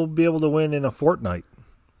intended. you'll be able to win in a fortnight.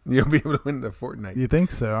 You'll be able to win the Fortnite. You think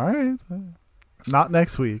so? All right. Not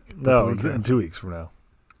next week. but No, the week in after. 2 weeks from now.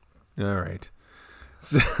 All right.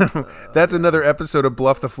 So that's another episode of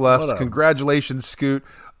Bluff the Fluffs. What up? Congratulations, Scoot,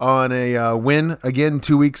 on a win again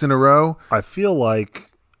 2 weeks in a row. I feel like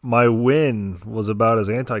my win was about as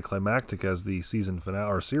anticlimactic as the season finale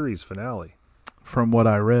or series finale. From what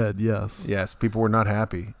I read, yes. Yes, people were not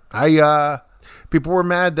happy. People were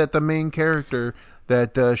mad that the main character,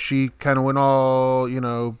 that she kind of went all,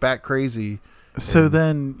 bat crazy. So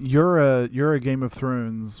then you're a Game of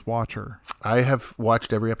Thrones watcher. I have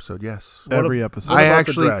watched every episode, yes. Every episode. What about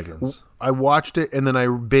the dragons? I watched it, and then I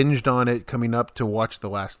binged on it coming up to watch the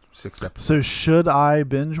last 6 episodes. So should I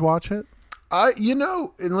binge watch it?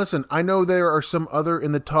 And listen, I know there are some other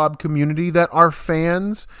in the Tob community that are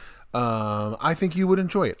fans. I think you would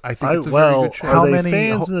enjoy it. I think it's a very good show. Are they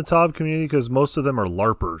fans in the Tob community? Because most of them are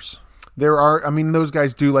LARPers. There are, those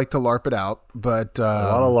guys do like to LARP it out, but a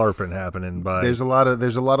lot of LARPing happening. There's a lot of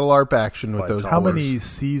LARP action with those. How many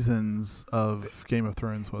seasons of Game of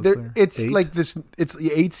Thrones was there? It's 8? like this. It's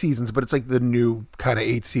 8 seasons, but it's like the new kind of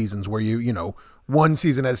 8 seasons where one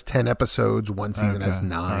season has 10 episodes, one season has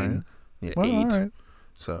 9, 8. All right.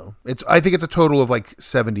 So I think it's a total of like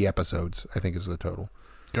 70 episodes. I think is the total.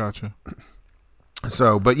 Gotcha.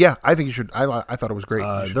 So, but yeah, I think you should. I thought it was great.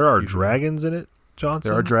 There are dragons in it, Johnson.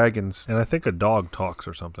 There are dragons, and I think a dog talks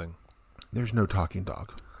or something. There's no talking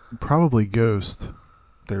dog. Probably Ghost.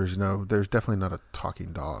 There's definitely not a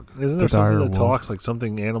talking dog. Isn't there something that talks, like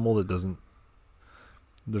something animal that doesn't?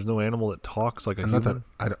 There's no animal that talks like a human.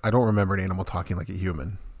 I don't remember an animal talking like a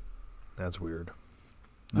human. That's weird.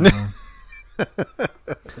 No.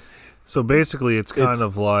 So basically, it's kind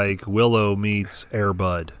of like Willow meets Air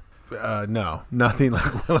Bud. No, nothing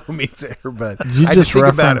like Willow meets Air Bud. You I just think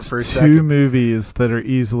about it referenced for a 2 second. movies that are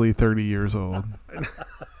easily 30 years old.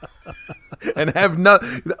 And have no.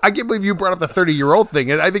 I can't believe you brought up the 30-year-old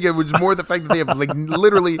thing. I think it was more the fact that they have like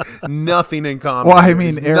literally nothing in common. Well, I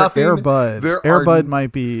mean, Air Bud. Air Bud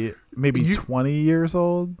might be maybe 20 years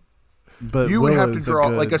old. But you would have to Willow's draw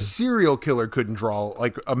like a serial killer couldn't draw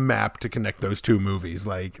like a map to connect those 2 movies.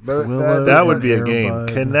 Like that would be a game.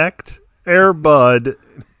 Bud. Connect Air Bud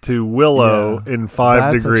to Willow in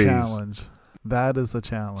 5 degrees. That's a challenge. That is a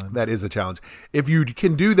challenge. That is a challenge. If you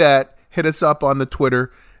can do that, hit us up on the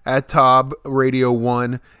Twitter at Tob Radio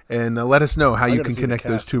 1 and let us know how you can connect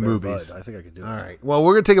those 2 movies. I think I could do it. All right. Well,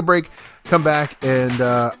 we're going to take a break, come back, and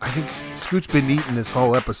I think Scoot's been eating this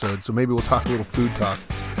whole episode, so maybe we'll talk a little food talk.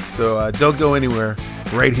 So don't go anywhere,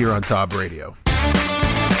 right here on Tob Radio.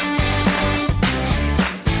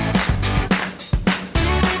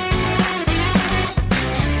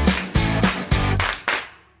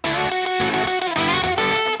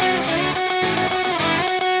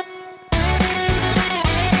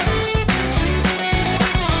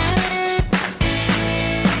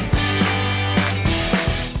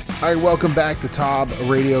 All right, welcome back to Tob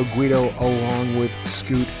Radio. Guido along with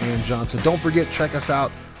Scoot and Johnson. Don't forget, check us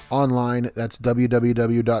out online. That's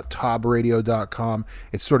www.tobradio.com.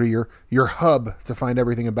 It's sort of your hub to find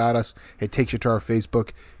everything about us. It takes you to our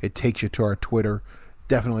Facebook. It takes you to our Twitter.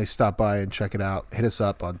 Definitely stop by and check it out. Hit us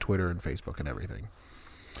up on Twitter and Facebook and everything.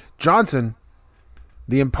 Johnson,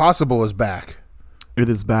 the impossible is back. It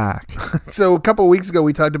is back. So a couple of weeks ago,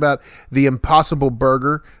 we talked about the Impossible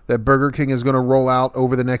Burger that Burger King is going to roll out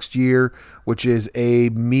over the next year, which is a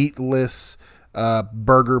meatless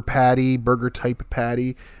burger type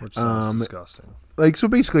patty. Which sounds disgusting. So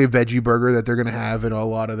basically a veggie burger that they're going to have in a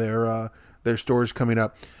lot of their stores coming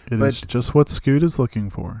up. It is just what Scoot is looking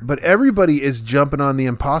for. But everybody is jumping on the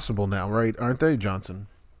Impossible now, right? Aren't they, Johnson?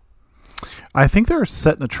 I think they're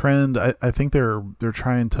setting a trend. I think they're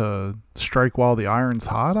trying to strike while the iron's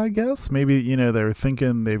hot, I guess. Maybe, they're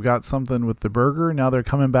thinking they've got something with the burger. Now they're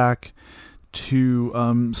coming back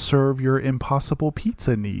to serve your Impossible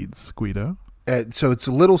Pizza needs, Guido. So it's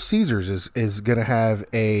Little Caesars is going to have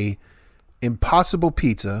a Impossible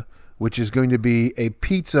Pizza, which is going to be a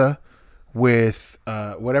pizza with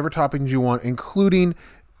whatever toppings you want, including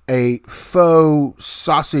a faux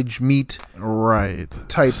sausage meat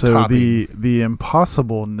type topping. The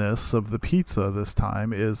impossibleness of the pizza this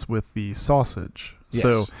time is with the sausage. Yes.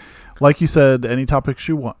 So like you said, any toppings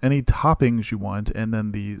you want, and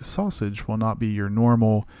then the sausage will not be your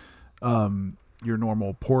normal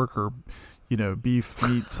pork or beef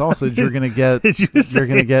meat sausage. You're gonna get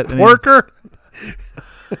porker.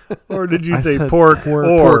 Or did you say pork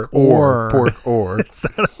or? It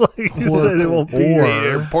sounded like you said it won't be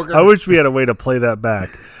your. I wish we had a way to play that back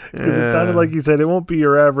because it sounded like you said it won't be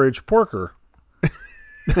your average porker.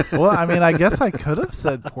 Well, I mean, I guess I could have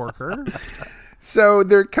said porker. So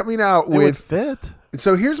they're coming out it would fit.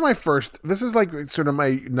 So here's my first. This is like sort of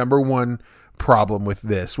my number one problem with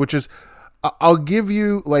this, which is I'll give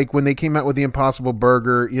you, like, when they came out with the Impossible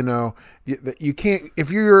Burger, you can't, if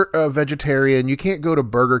you're a vegetarian, you can't go to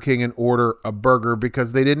Burger King and order a burger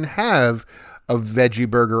because they didn't have a veggie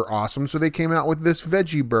burger awesome. So they came out with this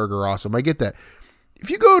veggie burger awesome. I get that. if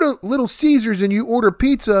you go to Little Caesars and you order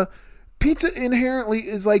pizza inherently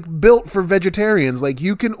is like built for vegetarians. Like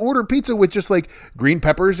you can order pizza with just like green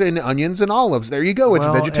peppers and onions and olives. There you go. It's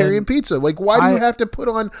vegetarian pizza. Like why do you have to put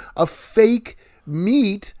on a fake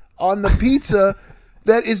meat on the pizza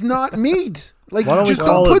that is not meat? Like just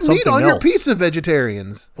don't put meat on your pizza,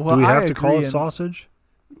 vegetarians. Well, do we have to call it sausage?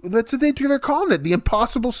 That's what they're calling it. The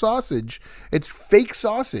impossible sausage. It's fake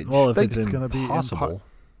sausage. Well, if it's going to be impossible.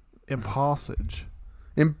 Impossage.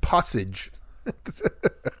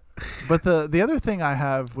 But the other thing I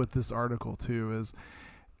have with this article too is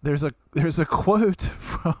there's a quote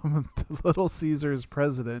from the Little Caesars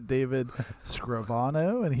president David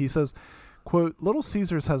Scrivano, and he says, quote, "Little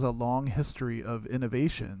Caesars has a long history of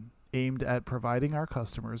innovation aimed at providing our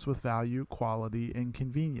customers with value, quality, and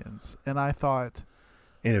convenience." And I thought,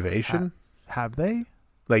 innovation? Have they?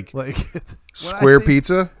 Like square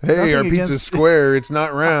pizza? Hey, our pizza's square. It's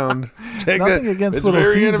not round. Nothing against Little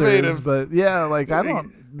Caesars, innovative. But yeah, like I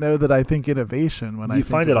don't know that I think innovation when I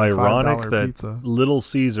find it ironic that pizza. Little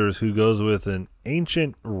Caesars, who goes with an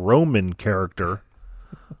ancient Roman character,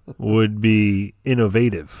 would be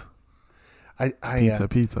innovative.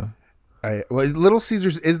 Pizza. Little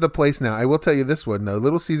Caesars is the place now. I will tell you this one though.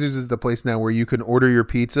 Little Caesars is the place now where you can order your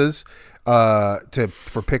pizzas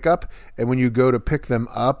for pickup, and when you go to pick them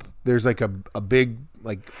up, there's like a big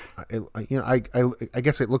I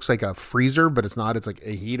guess it looks like a freezer, but it's not. It's like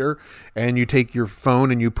a heater, and you take your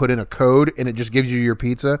phone and you put in a code, and it just gives you your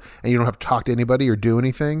pizza, and you don't have to talk to anybody or do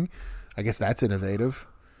anything. I guess that's innovative,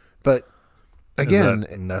 but again, is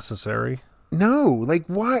that necessary? No, like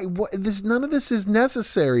why? None of this is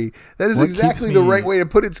necessary. That is exactly the right way to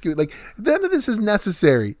put it, Scoot. Like none of this is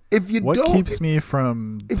necessary. What keeps me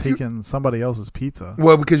from taking somebody else's pizza?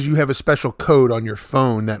 Well, because you have a special code on your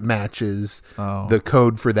phone that matches the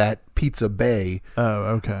code for that pizza bay. Oh,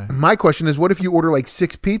 okay. My question is, what if you order like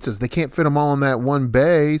 6 pizzas? They can't fit them all in that one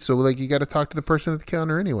bay, so like you got to talk to the person at the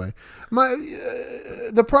counter anyway.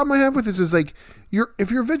 The problem I have with this is like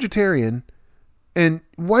if you're a vegetarian. And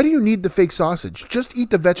why do you need the fake sausage? Just eat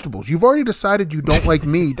the vegetables. You've already decided you don't like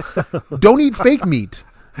meat. Don't eat fake meat.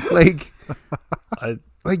 I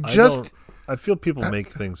feel people make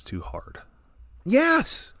things too hard.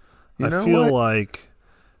 Yes. I feel like,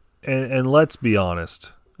 and let's be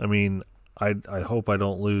honest. I mean, I hope I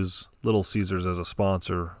don't lose Little Caesars as a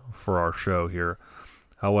sponsor for our show here.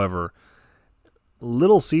 However,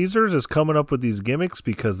 Little Caesars is coming up with these gimmicks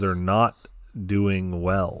because they're not doing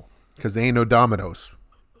well. Because they ain't no Domino's.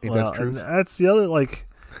 Ain't that the truth? That's the other,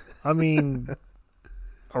 I mean,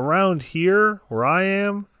 around here where I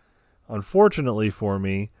am, unfortunately for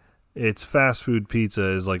me, it's fast food pizza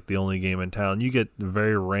is like the only game in town. You get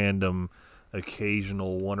very random,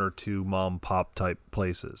 occasional 1 or 2 mom pop type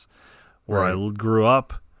places. Where I grew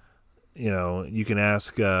up, you can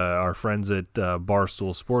ask our friends at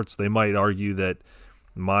Barstool Sports. They might argue that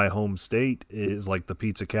my home state is like the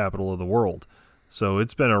pizza capital of the world. So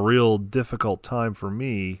it's been a real difficult time for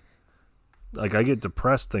me. Like I get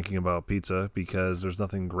depressed thinking about pizza because there's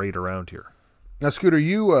nothing great around here. Now, Scoot, are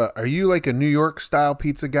you like a New York style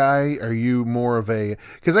pizza guy? Are you more of a?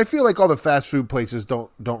 Because I feel like all the fast food places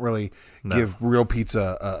don't really give real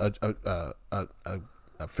pizza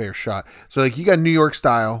a fair shot. So like you got New York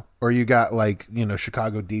style, or you got like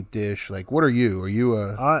Chicago deep dish. Like what are you? Are you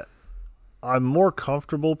a? I'm more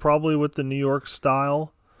comfortable probably with the New York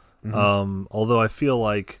style. Mm-hmm. Although I feel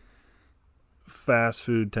like fast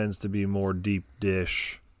food tends to be more deep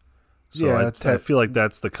dish, so I feel like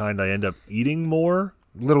that's the kind I end up eating more.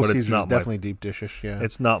 Little Caesars is definitely deep dishish. Yeah,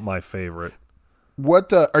 it's not my favorite.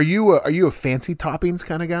 What are you a fancy toppings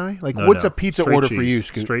kind of guy? Like what's a pizza order for you,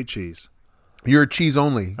 Scoot? Straight cheese. You're a cheese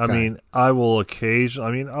only guy. I mean, I will occasionally.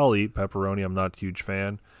 I mean, I'll eat pepperoni. I'm not a huge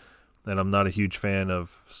fan, and I'm not a huge fan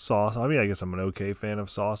of sauce. I mean, I guess I'm an okay fan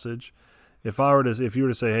of sausage. If you were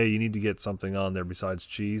to say, hey, you need to get something on there besides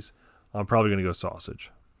cheese, I'm probably going to go sausage.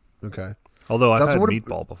 Okay. Although I've had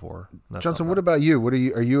meatball before. Johnson, what about you? Are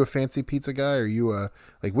you a fancy pizza guy? Are you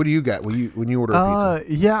what do you got when you order a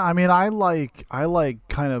pizza? Yeah, I mean, I like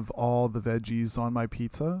kind of all the veggies on my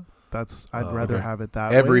pizza. I'd rather have it that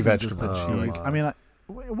way. Every than vegetable. Just the cheese.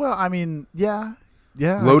 I mean, yeah.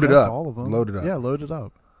 Load it up. All of them. Load it up. Yeah, load it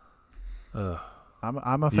up.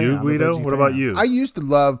 I'm a fan. You, Guido? What about you? I used to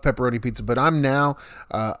love pepperoni pizza, but I'm now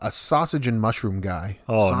a sausage and mushroom guy.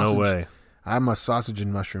 Oh, no way. I'm a sausage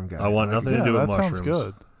and mushroom guy. I want nothing to do with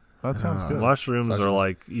mushrooms. That sounds good. Mushrooms are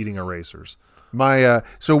like eating erasers.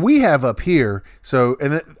 So we have up here. So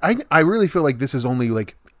I really feel like this is only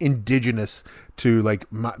like indigenous to like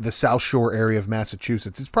the South Shore area of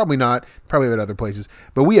Massachusetts. It's probably not, probably at other places,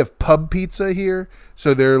 but we have pub pizza here.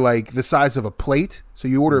 So they're like the size of a plate. So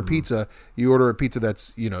you order a pizza,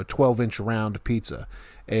 that's, 12-inch round pizza.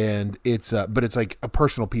 And it's, but it's like a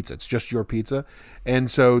personal pizza. It's just your pizza. And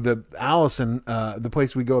so Allison, the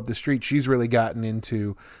place we go up the street, she's really gotten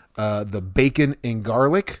into the bacon and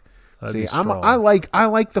garlic. See, I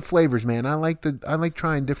like the flavors, man. I like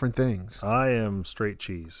trying different things. I am straight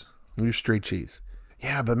cheese. You're straight cheese.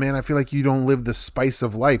 Yeah, but man, I feel like you don't live the spice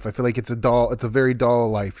of life. I feel like it's a very dull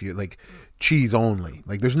life. You like cheese only.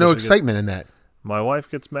 Like there's no excitement in that. My wife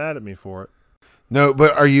gets mad at me for it. No,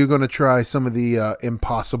 but are you going to try some of the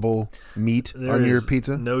impossible meat on your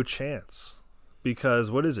pizza? No chance. Because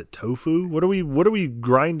what is it? Tofu? What are we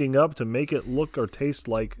grinding up to make it look or taste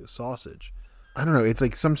like sausage? I don't know. It's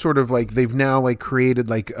like some sort of like they've now like created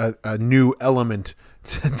like a new element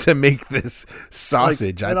to make this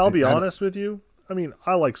sausage. And I'll be honest with you. I mean,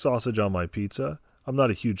 I like sausage on my pizza. I'm not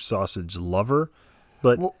a huge sausage lover,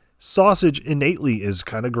 but sausage innately is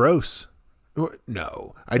kind of gross.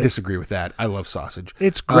 No, I disagree with that. I love sausage.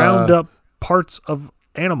 It's ground up parts of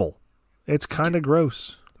animal. It's kind of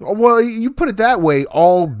gross. Well, you put it that way,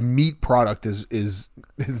 all meat product is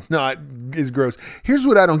gross. Here's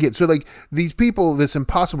what I don't get. So like these people, this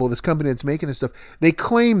company that's making this stuff, they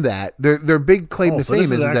claim that their big claim to fame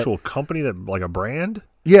is an actual company that like a brand?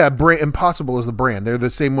 Yeah, Impossible is the brand. They're the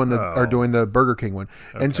same one that are doing the Burger King one.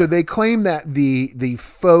 Okay. And so they claim that the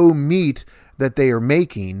faux meat that they are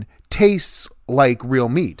making tastes like real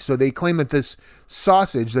meat. So they claim that this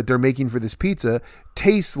sausage that they're making for this pizza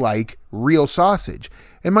tastes like real sausage.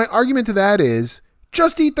 And my argument to that is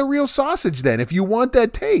just eat the real sausage then if you want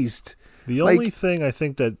that taste. The only thing I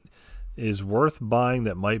think that is worth buying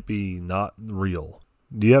that might be not real.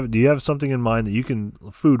 Do you have something in mind that you can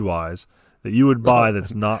food-wise that you would buy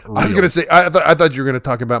that's not real? I was going to say I thought you were going to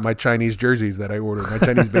talk about my Chinese jerseys that I ordered, my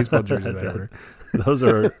Chinese baseball jerseys that I ordered. Those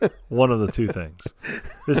are one of the two things.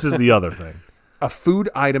 This is the other thing. A food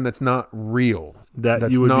item that's not real.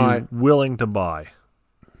 That you would be willing to buy.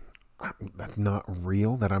 That's not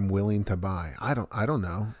real that I'm willing to buy. I don't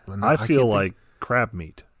know. I feel like crab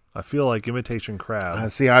meat. I feel like imitation crab.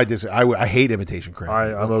 I hate imitation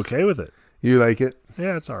crab. I'm okay with it. You like it?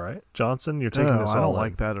 Yeah, it's all right. Johnson, you're taking this all I don't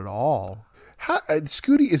like that at all.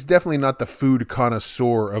 Scooty is definitely not the food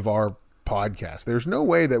connoisseur of our podcast. There's no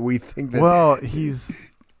way that we think that. Well, he's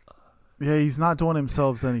not doing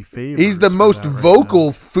himself any favors. He's the most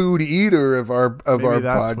vocal food eater of our that's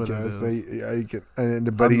podcast. What it is.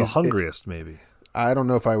 I'm the hungriest, maybe. I don't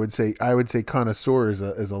know if I would say connoisseur is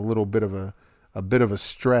a little bit of a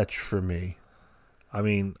stretch for me. I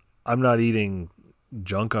mean, I'm not eating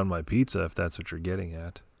junk on my pizza if that's what you're getting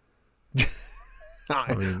at.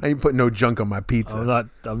 I ain't putting no junk on my pizza.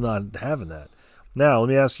 I'm not having that. Now, let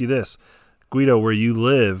me ask you this. Guido, where you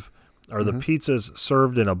live, are the pizzas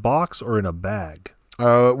served in a box or in a bag?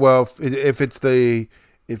 Well, if it's the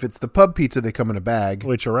pub pizza, they come in a bag.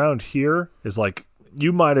 Which around here is like,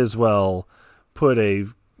 you might as well put a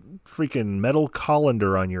freaking metal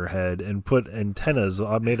colander on your head and put antennas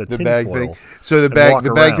made of tinfoil. Thing. So the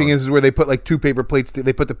bag thing is where they put like two paper plates.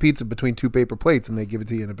 They put the pizza between two paper plates and they give it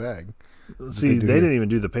to you in a bag. See, they didn't even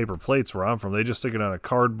do the paper plates where I'm from. They just stick it on a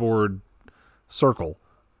cardboard circle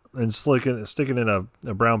and stick it in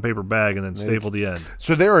a brown paper bag and then staple the end.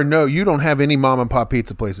 So you don't have any mom and pop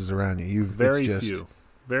pizza places around you. Very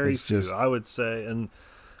few, I would say. And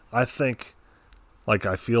I think,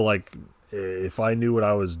 I feel like if I knew what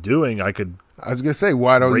I was doing, I could. I was gonna say,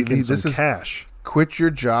 why don't you? This is cash. Quit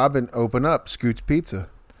your job and open up Scoot's Pizza.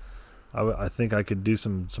 I think I could do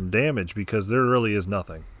some damage because there really is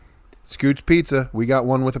nothing. Scoot's Pizza. We got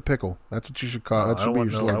one with a pickle. That's what you should call it. I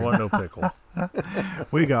want no pickle.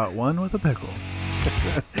 We got one with a pickle.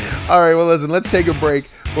 All right, well, listen, let's take a break.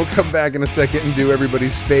 We'll come back in a second and do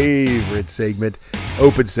everybody's favorite segment,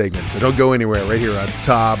 open segment. So don't go anywhere. Right here on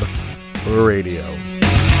Tob Radio.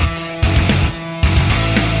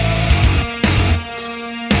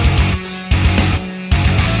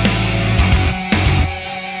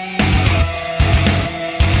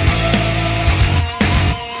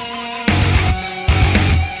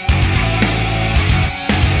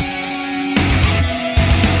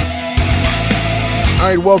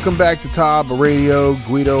 All right, welcome back to Tob Radio.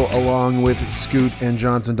 Guido along with Scoot and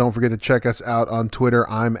Johnson. Don't forget to check us out on Twitter.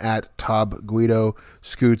 I'm at Tob Guido,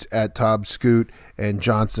 Scoot's at Tob Scoot, and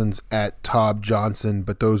Johnson's at Tob Johnson,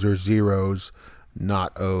 but those are zeros,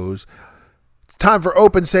 not O's. It's time for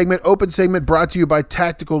Open Segment. Open Segment brought to you by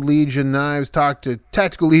Tactical Legion Knives. Talk to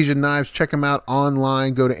Tactical Legion Knives. Check them out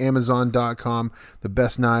online. Go to Amazon.com. The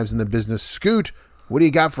best knives in the business. Scoot, What do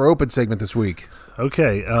you got for open segment this week?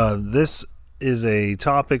 Okay, this is a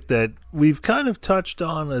topic that we've kind of touched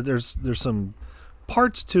on. There's some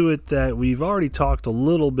parts to it that we've already talked a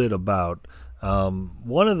little bit about.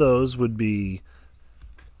 One of those would be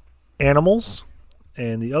animals,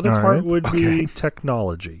 and the other part would be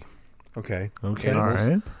technology. Okay. All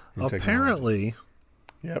right. Apparently,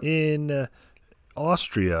 in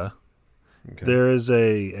Austria, there is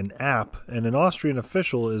an app, and an Austrian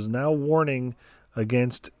official is now warning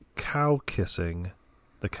against cow kissing,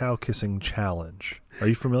 the cow kissing challenge. Are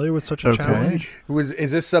you familiar with such a challenge?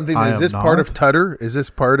 Is this something? Is this part of Tutter? Is this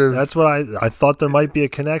part of? That's what I thought there might be a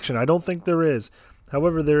connection. I don't think there is.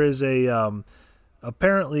 However, there is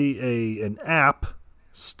apparently an app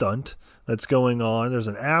stunt that's going on. There's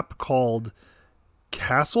an app called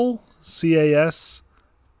Castle,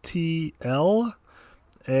 Castl,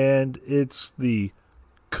 and it's the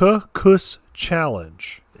Kuss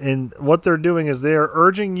Challenge. And what they're doing is they are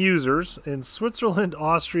urging users in Switzerland,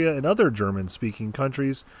 Austria, and other German-speaking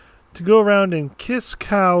countries to go around and kiss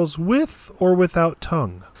cows with or without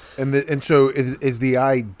tongue. And so is the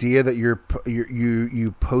idea that you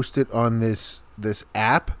post it on this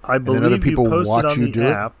app? I believe and then other people you post watch it on you the do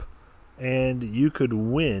app, and you could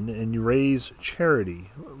win and you raise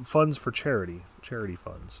funds for charity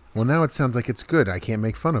funds. Well, now it sounds like it's good. I can't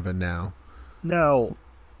make fun of it now. Now,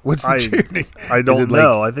 what's the charity? I don't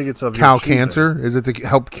know. I think it's of cow your choosing. Cancer. Is it to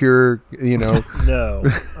help cure? No.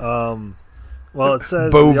 Well, it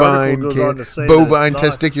says bovine the article goes on to say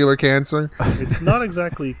testicular cancer. It's not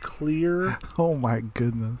exactly clear. Oh my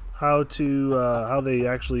goodness! How they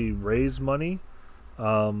actually raise money.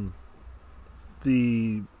 The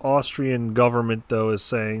Austrian government, though, is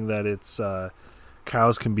saying that it's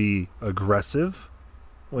cows can be aggressive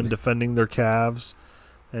when defending their calves,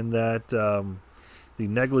 and that the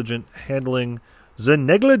negligent handling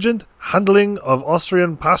of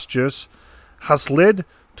Austrian pastures has led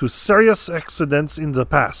to serious accidents in the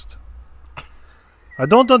past. I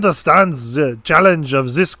don't understand the challenge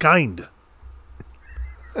of this kind.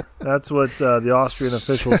 That's what the Austrian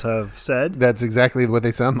officials have said. That's exactly what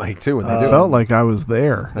they sound like, too. When they do felt like I was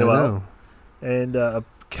there. I know. And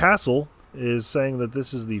Castle is saying that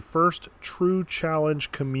this is the first true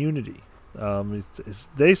challenge community.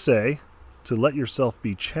 They say to let yourself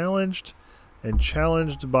be challenged and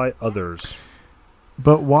challenged by others.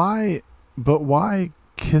 But why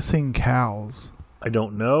kissing cows? I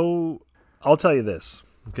don't know. I'll tell you this.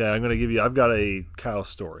 Okay, I've got a cow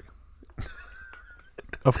story.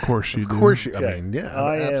 Of course you do. Of course you. Okay. I mean, yeah,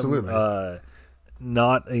 I absolutely. am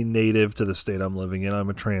not a native to the state I'm living in.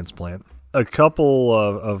 I'm a transplant. A couple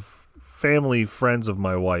of family friends of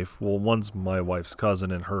my wife, well, one's my wife's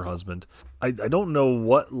cousin and her husband. I don't know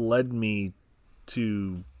what led me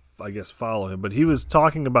to, I guess, follow him, but he was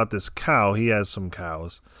talking about this cow. He has some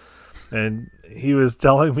cows. And he was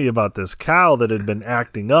telling me about this cow that had been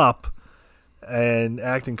acting up and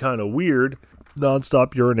acting kind of weird,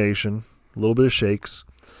 nonstop urination, a little bit of shakes.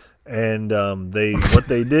 And what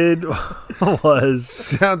they did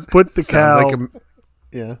was put the cow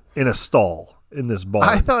in a stall in this barn.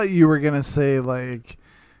 I thought you were going to say, like,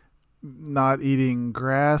 not eating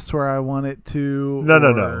grass where I want it to. No.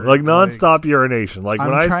 Like nonstop urination. Like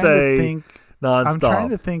when I say nonstop. I'm trying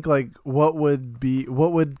to think, like, what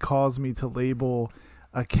would cause me to label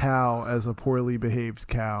a cow as a poorly behaved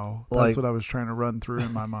cow. That's what I was trying to run through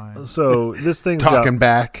in my mind. So this thing's talking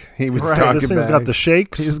back. He was talking back. This thing's got the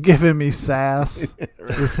shakes. He's giving me sass.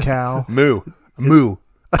 This cow. Moo.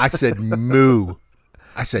 I said moo.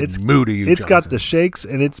 I said moo to you, It's Johnson. got the shakes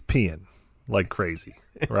and it's peeing like crazy,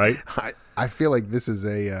 right? I feel like this is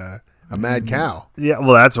a mad cow. Yeah,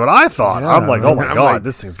 well, that's what I thought. Yeah. I'm like, oh my I'm God, like,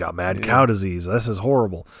 this thing's got mad cow disease. This is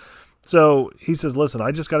horrible. So he says, listen,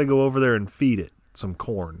 I just got to go over there and feed it some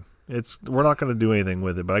corn. We're not going to do anything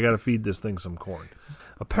with it, but I got to feed this thing some corn.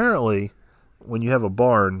 Apparently, when you have a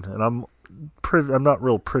barn, and I'm not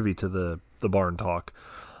real privy to the barn talk,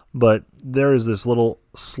 but there is this little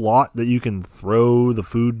slot that you can throw the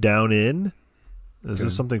food down in. Is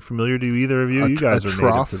this something familiar to either of you? You guys are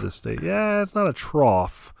native to this state. Yeah, it's not a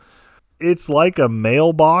trough. It's like a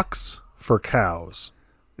mailbox for cows.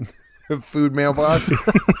 Food mailbox?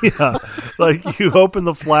 Yeah. Like you open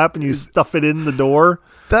the flap and you stuff it in the door.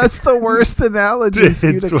 That's the worst analogy. It's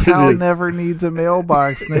A what cow it is. never needs a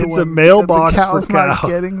mailbox. It's a mailbox the for cow's not cow.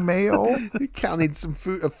 getting mail. The cow needs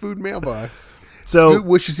a food mailbox. So Scoot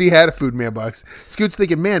wishes he had a food mailbox. Scoot's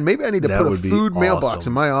thinking, man, maybe I need to That put a would be food mailbox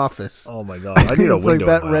awesome. in my office. oh my God, I need a It's window. like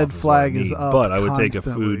that in my red office flag what I is need, up but I would take a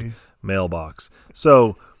constantly. food mailbox.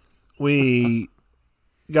 So we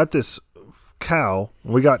got this cow.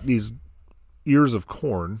 We got these ears of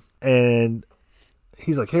corn, and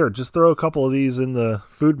he's like, here, just throw a couple of these in the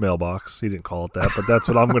food mailbox. He didn't call it that, but that's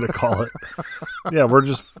what I'm going to call it. Yeah,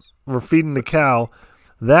 we're feeding the cow.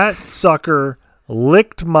 That sucker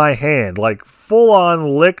licked my hand, like full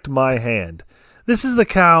on licked my hand. This is the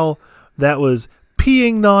cow that was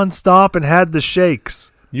peeing nonstop and had the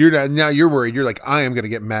shakes. Now you're worried. You're like, I am going to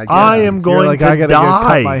get mad. I am going like, to I gotta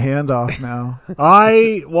die. cut my hand off now.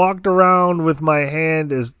 I walked around with my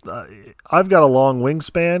hand as I've got a long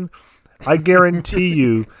wingspan. I guarantee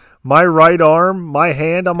you, my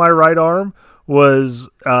hand on my right arm was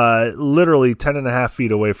literally 10.5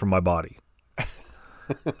 feet away from my body.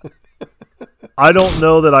 I don't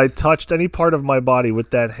know that I touched any part of my body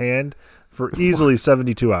with that hand for easily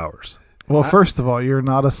 72 hours. Well, first of all, you're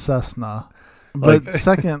not a Cessna. But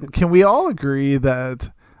second, can we all agree that,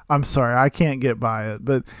 I'm sorry, I can't get by it,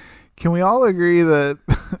 but can we all agree that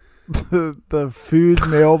the food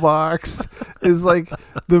mailbox is like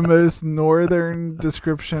the most northern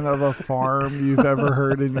description of a farm you've ever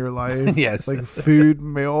heard in your life? Yes. Like food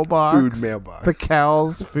mailbox. Food mailbox. The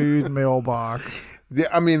cow's food mailbox. Yeah,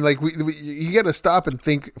 I mean, like you got to stop and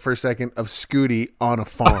think for a second of Scooty on a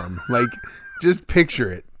farm. Like, just picture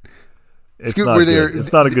it. It's not good.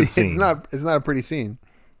 It's not a good scene. It's not a pretty scene.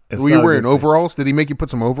 It's Were you not a wearing good scene. overalls? Did he make you put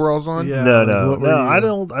some overalls on? Yeah. No. What were you- I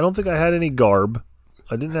don't think I had any garb.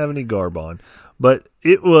 I didn't have any garb on. But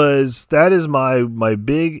that is my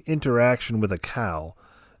big interaction with a cow,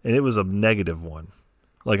 and it was a negative one.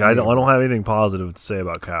 Like I don't have anything positive to say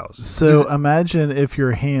about cows. So imagine if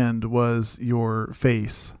your hand was your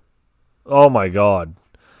face. Oh my God.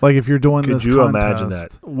 Like if you're doing Could this you contest, imagine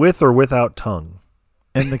that? With or without tongue?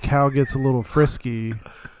 and the cow gets a little frisky.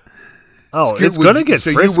 Oh, Scoot, it's going to get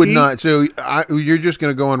so frisky. you would not. So you're just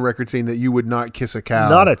going to go on record saying that you would not kiss a cow.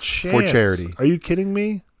 Not a chance. For charity. Are you kidding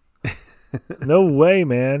me? No way,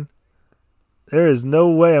 man. There is no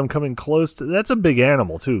way I'm coming close to. That's a big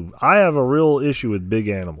animal too. I have a real issue with big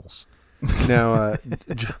animals. Now,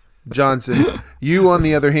 Johnson, you on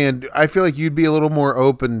the other hand, I feel like you'd be a little more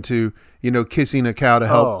open to kissing a cow to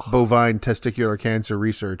help bovine testicular cancer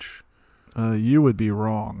research. You would be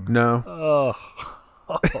wrong. No.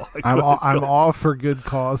 I'm I'm all for good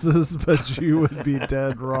causes, but you would be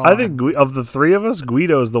dead wrong. I think of the three of us,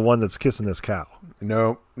 Guido's the one that's kissing this cow.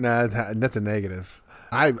 No, that's a negative.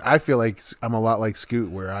 I feel like I'm a lot like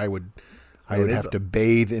Scoot, where I would have to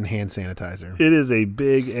bathe in hand sanitizer. It is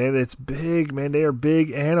it's big, man. They are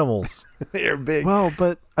big animals. They are big. Well,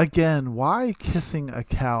 but again, why kissing a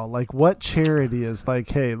cow? Like, what charity is like,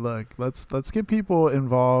 hey, look, let's get people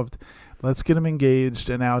involved. Let's get them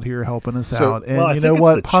engaged and out here helping us out. And I you think know it's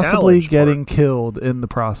what? the Possibly challenge getting killed in the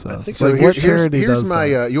process. think So Like, what charity here's does my.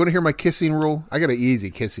 that? You want to hear my kissing rule? I got an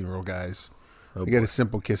easy kissing rule, guys. I got a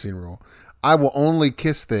simple kissing rule. I will only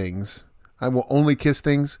kiss things.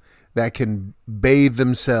 That can bathe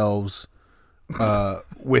themselves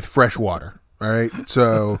with fresh water. All right,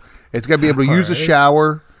 so it's got to be able to use a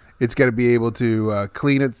shower. It's got to be able to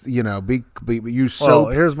clean it. Use soap.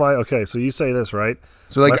 Well, here's my So you say this, right?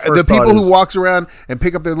 So like My the first people thought who is- walks around and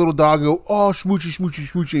pick up their little dog and go, oh, smoochy, smoochy,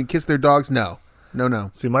 smoochy, and kiss their dogs. No.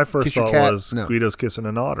 See, my first Kiss your thought cat? was No. Guido's kissing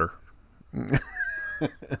an otter.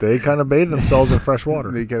 They kind of bathe themselves in fresh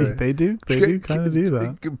water. They gotta- They do kind of do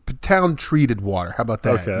that. Town treated water. How about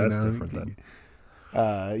that? Okay, that's different then.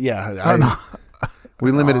 Yeah,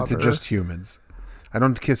 we limit it to just humans. I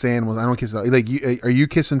don't kiss animals. I don't kiss like. Are you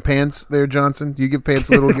kissing pants there, Johnson? Do you give pants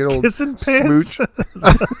a little get old Kissing pants? smooch?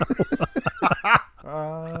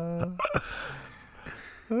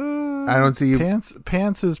 I don't see you.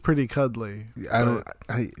 Pants is pretty cuddly. I don't.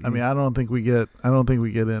 I mean, I don't think we get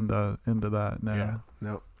into that. No. Yeah.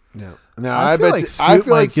 No. Now I feel bet like you, Scoot I feel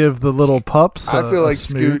might like give the little pups. I feel a like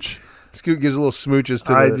smooch. Scoot gives little smooches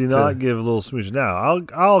to. I do not give a little smooch. Now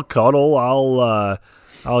I'll cuddle.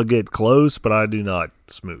 I'll get close, but I do not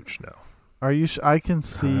smooch. No. Are you? I can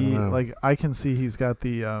see. know. I can see he's got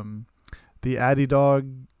the Addy dog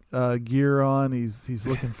gear on. He's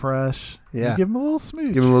looking fresh. Yeah. You give him a little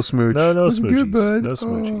smooch. Give him a little smooch. No Looking smoochies. good, bud. No Oh,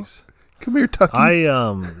 smoochies. come here, Tucky.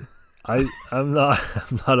 I'm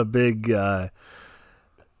not a big,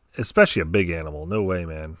 especially a big animal. No way,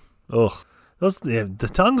 man. Ugh, the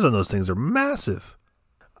tongues on those things are massive.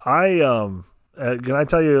 Can I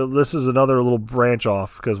tell you? This is another little branch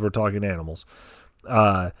off because we're talking animals.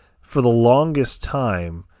 For the longest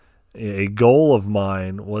time, a goal of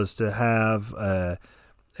mine was to have a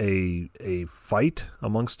fight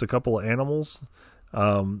amongst a couple of animals.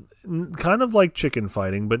 Kind of like chicken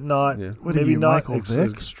fighting, but not What are maybe you, not Michael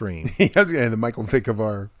Vick? extreme. I was the Michael Vick of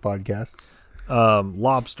our podcasts.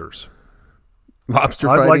 Lobsters. Lobster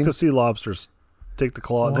I'd fighting. like to see lobsters take the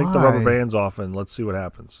rubber Why? bands off and let's see what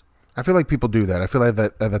happens. I feel like people do that. I feel like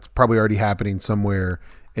that's probably already happening somewhere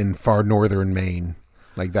in far northern Maine.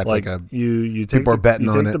 Like that's like a you take people are betting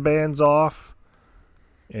on it. You take the bands off,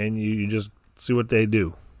 and you just see what they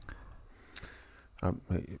do.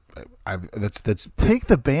 That's take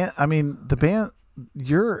the band. I mean, the band.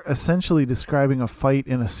 You're essentially describing a fight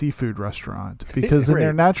in a seafood restaurant because in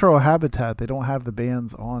their natural habitat they don't have the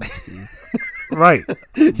bands on. Right.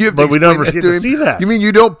 But we never get to see that. You mean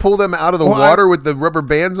you don't pull them out of the water with the rubber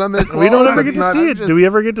bands on their claws? We don't ever get to see it. Do we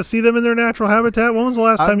ever get to see them in their natural habitat? When was the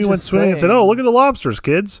last time you went swimming and said, "Oh, look at the lobsters,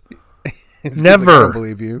 kids"? Never. I don't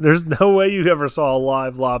believe you. There's no way you ever saw a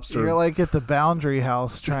live lobster. You're like at the Boundary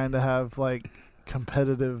House trying to have like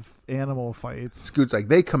competitive animal fights. Scoot's like,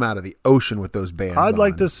 they come out of the ocean with those bands I'd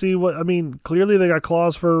like to see clearly they got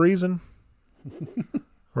claws for a reason.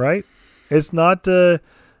 Right? It's not to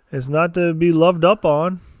be loved up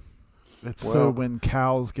on. It's so when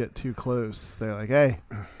cows get too close, they're like, hey,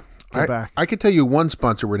 go back. I could tell you one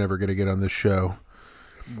sponsor we're never going to get on this show.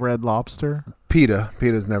 Red Lobster? PETA.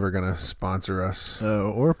 PETA's never going to sponsor us.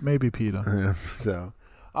 Oh, or maybe PETA. Yeah, so,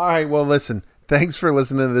 all right, well, listen. Thanks for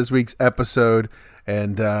listening to this week's episode.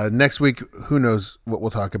 And next week, who knows what we'll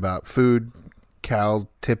talk about? Food, cow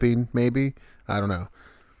tipping, maybe? I don't know.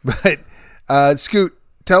 But, Scoot,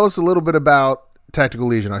 tell us a little bit about Tactical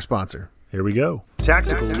Legion, our sponsor. Here we go.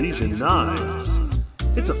 Tactical Legion Knives.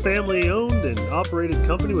 It's a family-owned and operated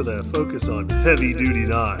company with a focus on heavy-duty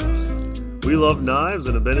knives. We love knives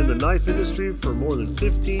and have been in the knife industry for more than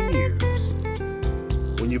 15 years.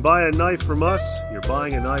 When you buy a knife from us, you're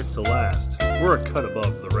buying a knife to last. We're a cut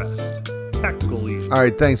above the rest. Tactical Legion. All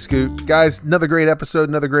right, thanks, Scoot. Guys, another great episode,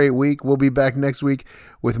 another great week. We'll be back next week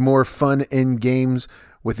with more fun in games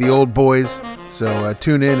with the old boys. So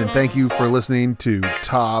tune in, and thank you for listening to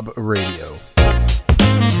Tob Radio.